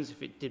concerns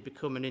if it did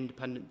become an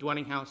independent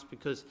dwelling house,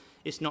 because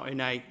it's not in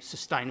a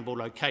sustainable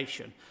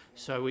location.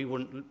 So we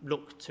wouldn't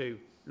look to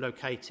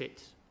locate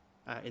it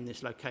in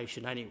this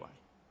location anyway.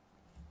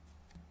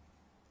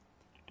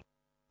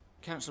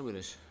 Councillor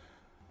Willis.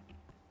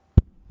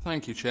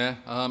 Thank you, Chair.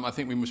 I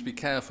think we must be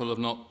careful of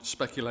not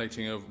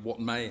speculating of what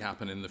may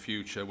happen in the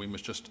future. We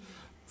must just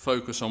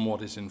focus on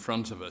what is in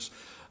front of us.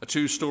 A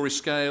two-storey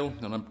scale,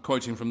 and I'm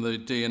quoting from the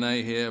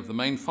DNA here, of the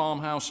main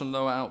farmhouse and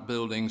lower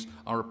outbuildings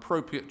are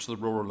appropriate to the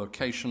rural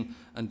location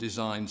and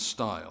design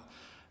style,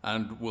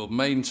 and will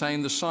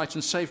maintain the site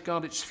and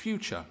safeguard its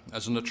future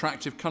as an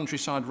attractive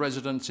countryside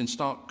residence, in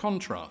stark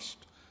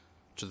contrast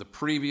to the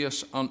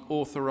previous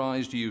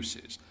unauthorised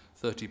uses,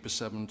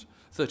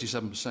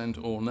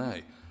 37% or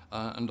nay.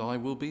 And I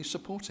will be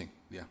supporting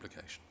the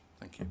application.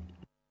 Thank you.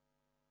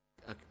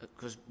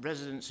 Because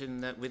residents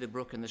in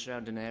Witherbrook and the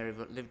surrounding area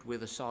have lived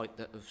with a site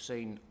that have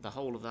seen the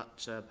whole of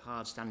that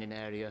hard standing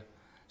area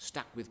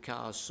stacked with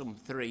cars, some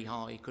 3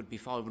 high, could be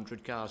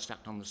 500 cars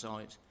stacked on the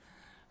site,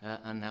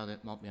 and now there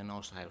might be a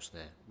nice house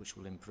there, which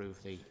will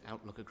improve the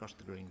outlook across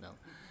the Greenbelt.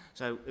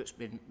 So it's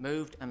been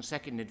moved and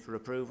seconded for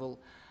approval,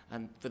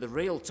 and for the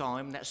real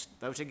time, let's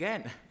vote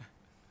again.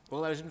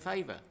 All those in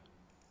favour?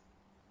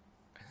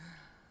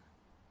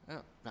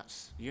 Oh, that's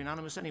That's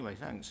unanimous anyway,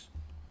 thanks.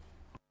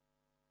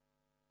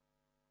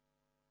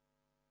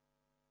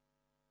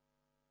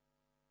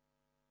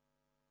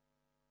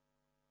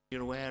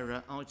 You're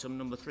aware, item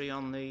number 3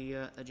 on the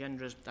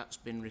agenda, that's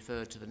been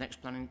referred to the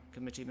next planning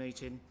committee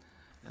meeting.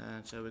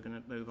 So we're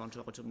going to move on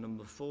to item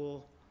number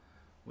 4,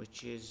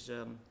 which is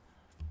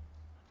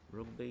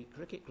Rugby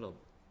Cricket Club.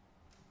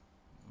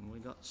 And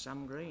we've got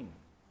Sam Green.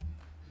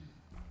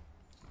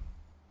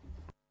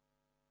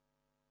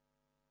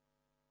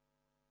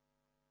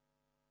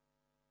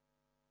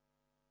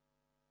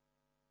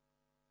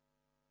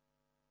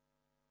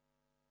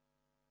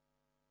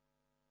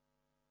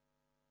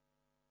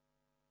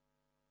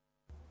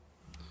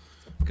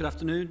 Good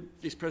afternoon.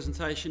 This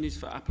presentation is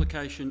for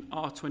application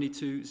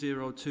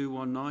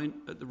R220219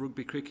 at the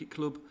Rugby Cricket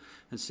Club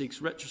and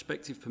seeks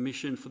retrospective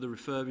permission for the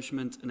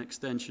refurbishment and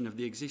extension of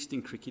the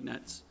existing cricket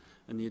nets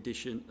and the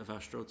addition of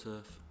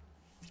AstroTurf.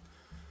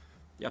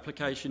 The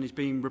application is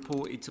being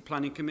reported to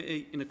Planning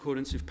Committee in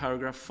accordance with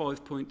paragraph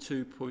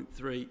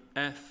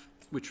 5.2.3f,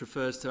 which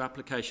refers to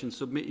applications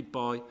submitted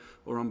by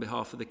or on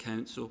behalf of the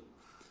Council.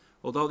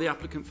 Although the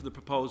applicant for the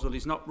proposal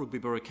is not Rugby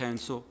Borough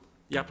Council,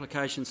 the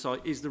application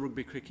site is the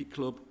Rugby Cricket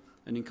Club,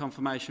 and in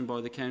confirmation by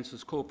the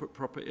Council's Corporate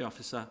Property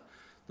Officer,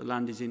 the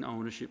land is in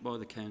ownership by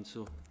the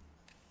Council.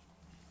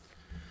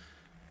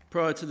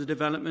 Prior to the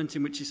development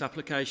in which this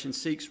application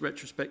seeks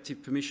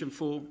retrospective permission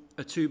for,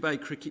 a 2-bay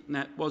cricket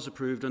net was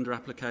approved under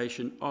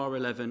application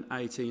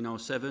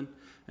R11-1807,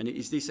 and it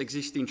is this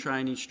existing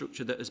training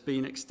structure that has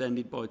been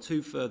extended by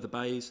 2 further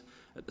bays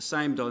at the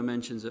same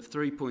dimensions of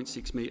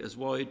 3.6 metres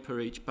wide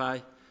per each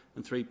bay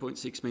and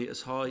 3.6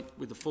 metres high,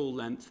 with a full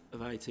length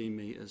of 18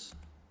 metres.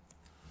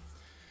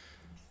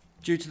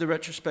 Due to the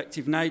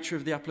retrospective nature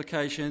of the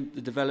application, the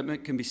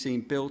development can be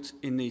seen built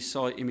in these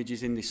site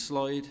images in this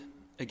slide.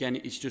 Again,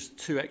 it is just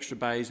 2 extra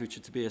bays which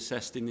are to be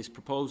assessed in this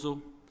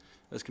proposal.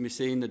 As can be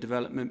seen, the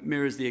development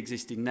mirrors the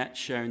existing nets,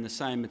 sharing the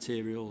same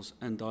materials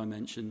and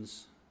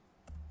dimensions.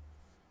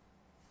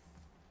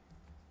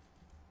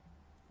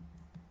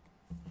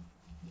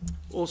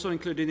 Also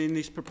included in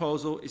this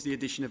proposal is the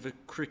addition of a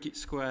cricket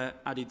square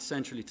added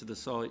centrally to the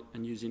site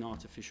and using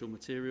artificial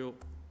material.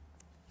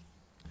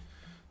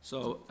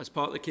 So, as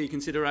part of the key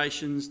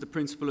considerations, the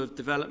principle of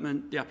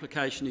development, the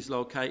application is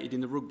located in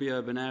the Rugby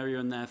urban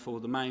area and therefore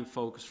the main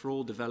focus for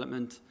all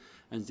development,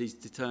 and is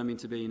determined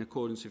to be in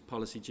accordance with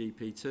policy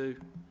GP2.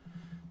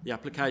 The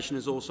application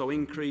has also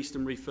increased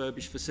and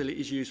refurbished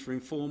facilities used for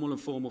informal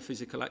and formal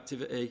physical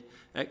activity,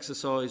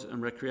 exercise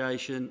and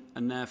recreation,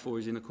 and therefore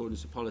is in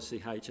accordance with policy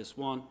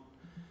HS1.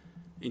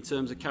 In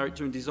terms of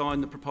character and design,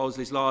 the proposal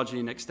is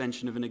largely an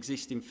extension of an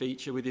existing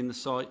feature within the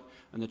site,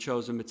 and the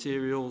chosen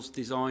materials,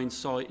 design,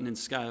 siting and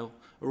scale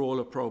are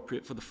all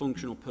appropriate for the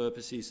functional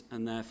purposes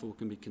and therefore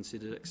can be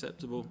considered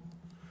acceptable.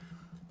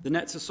 The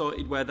nets are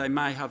sited where they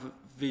may have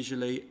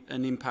visually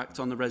an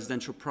impact on the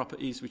residential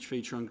properties which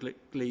feature on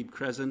Glebe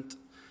Crescent.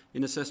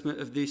 In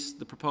assessment of this,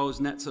 the proposed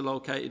nets are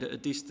located at a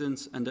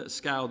distance and at a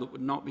scale that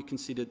would not be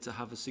considered to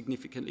have a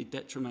significantly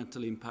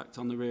detrimental impact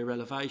on the rear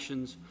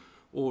elevations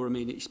or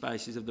amenity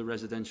spaces of the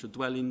residential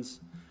dwellings.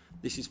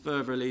 This is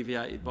further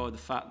alleviated by the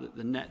fact that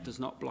the net does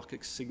not block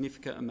a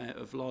significant amount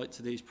of light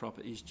to these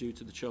properties due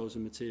to the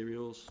chosen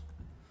materials.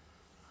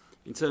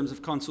 In terms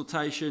of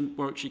consultation,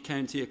 Warwickshire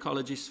County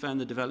ecologists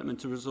found the development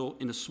to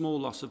result in a small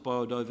loss of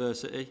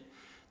biodiversity.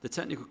 The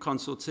technical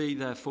consultee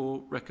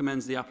therefore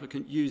recommends the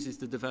applicant uses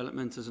the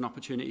development as an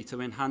opportunity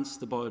to enhance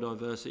the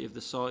biodiversity of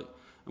the site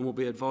and will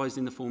be advised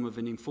in the form of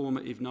an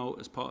informative note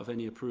as part of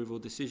any approval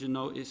decision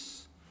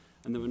notice,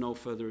 and there were no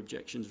further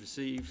objections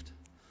received.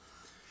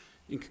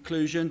 In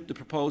conclusion, the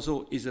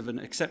proposal is of an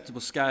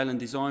acceptable scale and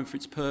design for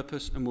its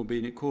purpose and will be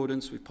in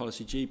accordance with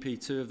policy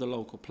GP2 of the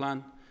local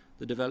plan.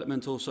 The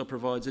development also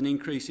provides an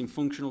increase in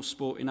functional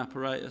sporting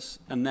apparatus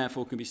and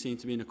therefore can be seen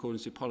to be in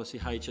accordance with policy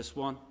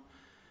HS1.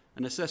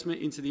 An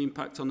assessment into the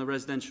impact on the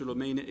residential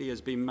amenity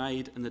has been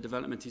made and the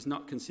development is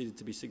not considered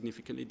to be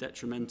significantly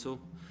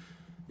detrimental.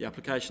 The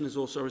application has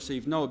also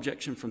received no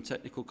objection from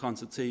technical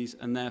consultees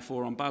and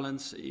therefore on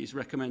balance it is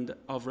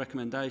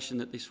recommendation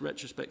that this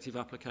retrospective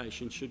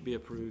application should be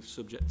approved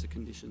subject to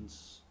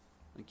conditions.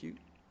 Thank you.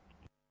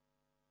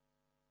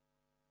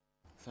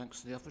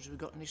 Thanks to the office. Have we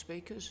got any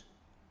speakers?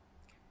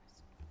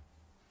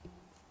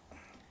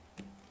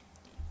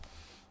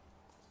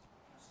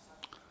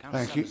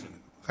 Thank you.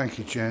 Thank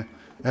you, Chair.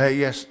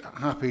 Yes,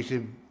 happy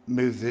to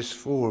move this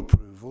for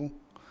approval.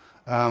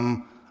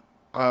 I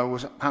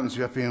happened to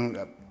be up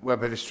in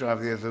Webber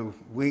Drive the other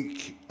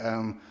week.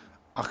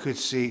 I could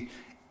see,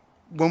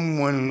 when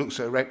one looks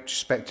at a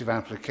retrospective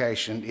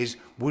application, is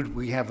would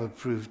we have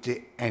approved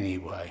it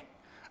anyway?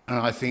 And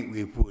I think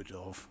we would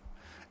have.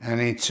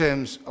 And in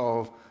terms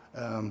of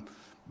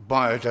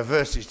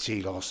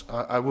biodiversity loss,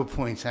 I would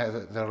point out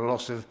that there are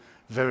lots of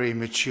very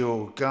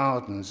mature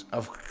gardens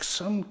of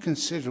some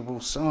considerable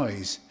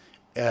size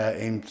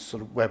in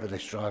sort of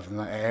Webberless Drive in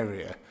that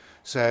area.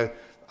 So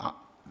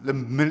the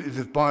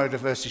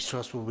biodiversity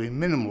loss will be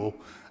minimal.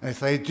 And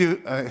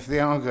if they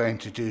are going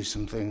to do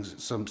some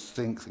things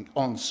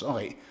on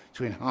site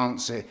to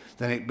enhance it,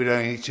 then it would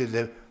only to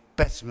the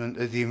betterment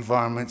of the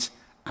environment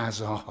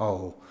as a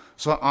whole.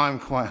 So I'm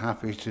quite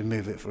happy to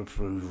move it for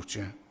approval,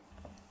 Chair.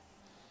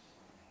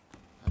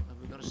 Have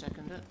we got a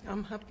seconder?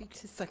 I'm happy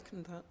to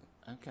second that.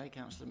 Okay,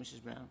 Councillor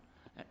Mrs Brown.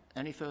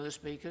 Any further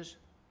speakers?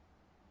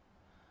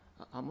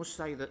 I must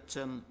say that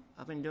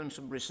I've been doing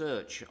some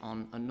research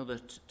on another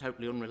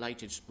totally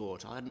unrelated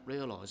sport. I hadn't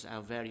realised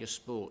how various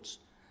sports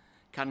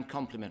can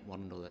complement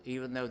one another,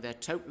 even though they're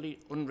totally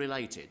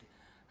unrelated.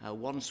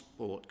 One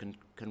sport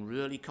can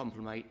really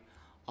complement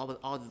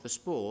either the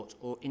sport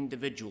or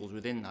individuals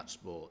within that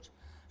sport.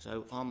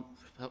 So I'm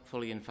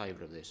fully in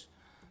favour of this.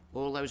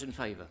 All those in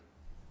favour?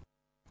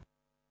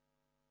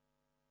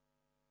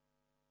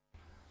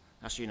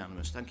 That's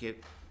unanimous. Thank you.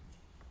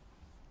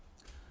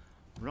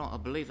 Right, I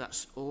believe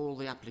that's all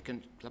the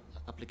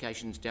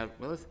applications dealt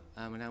with.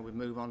 Now we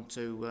move on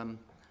to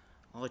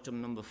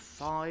item number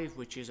 5,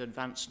 which is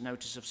advance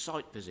notice of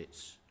site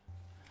visits.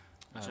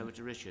 So over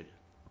to Richard.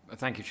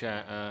 Thank you,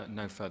 Chair.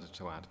 No further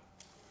to add.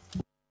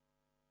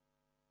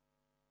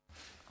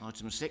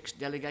 Item 6,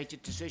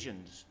 delegated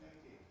decisions.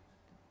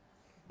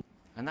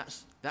 And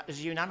that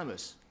is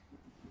unanimous.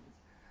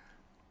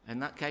 In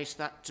that case,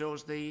 that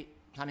draws the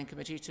Planning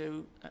Committee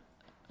to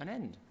an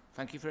end.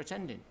 Thank you for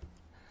attending.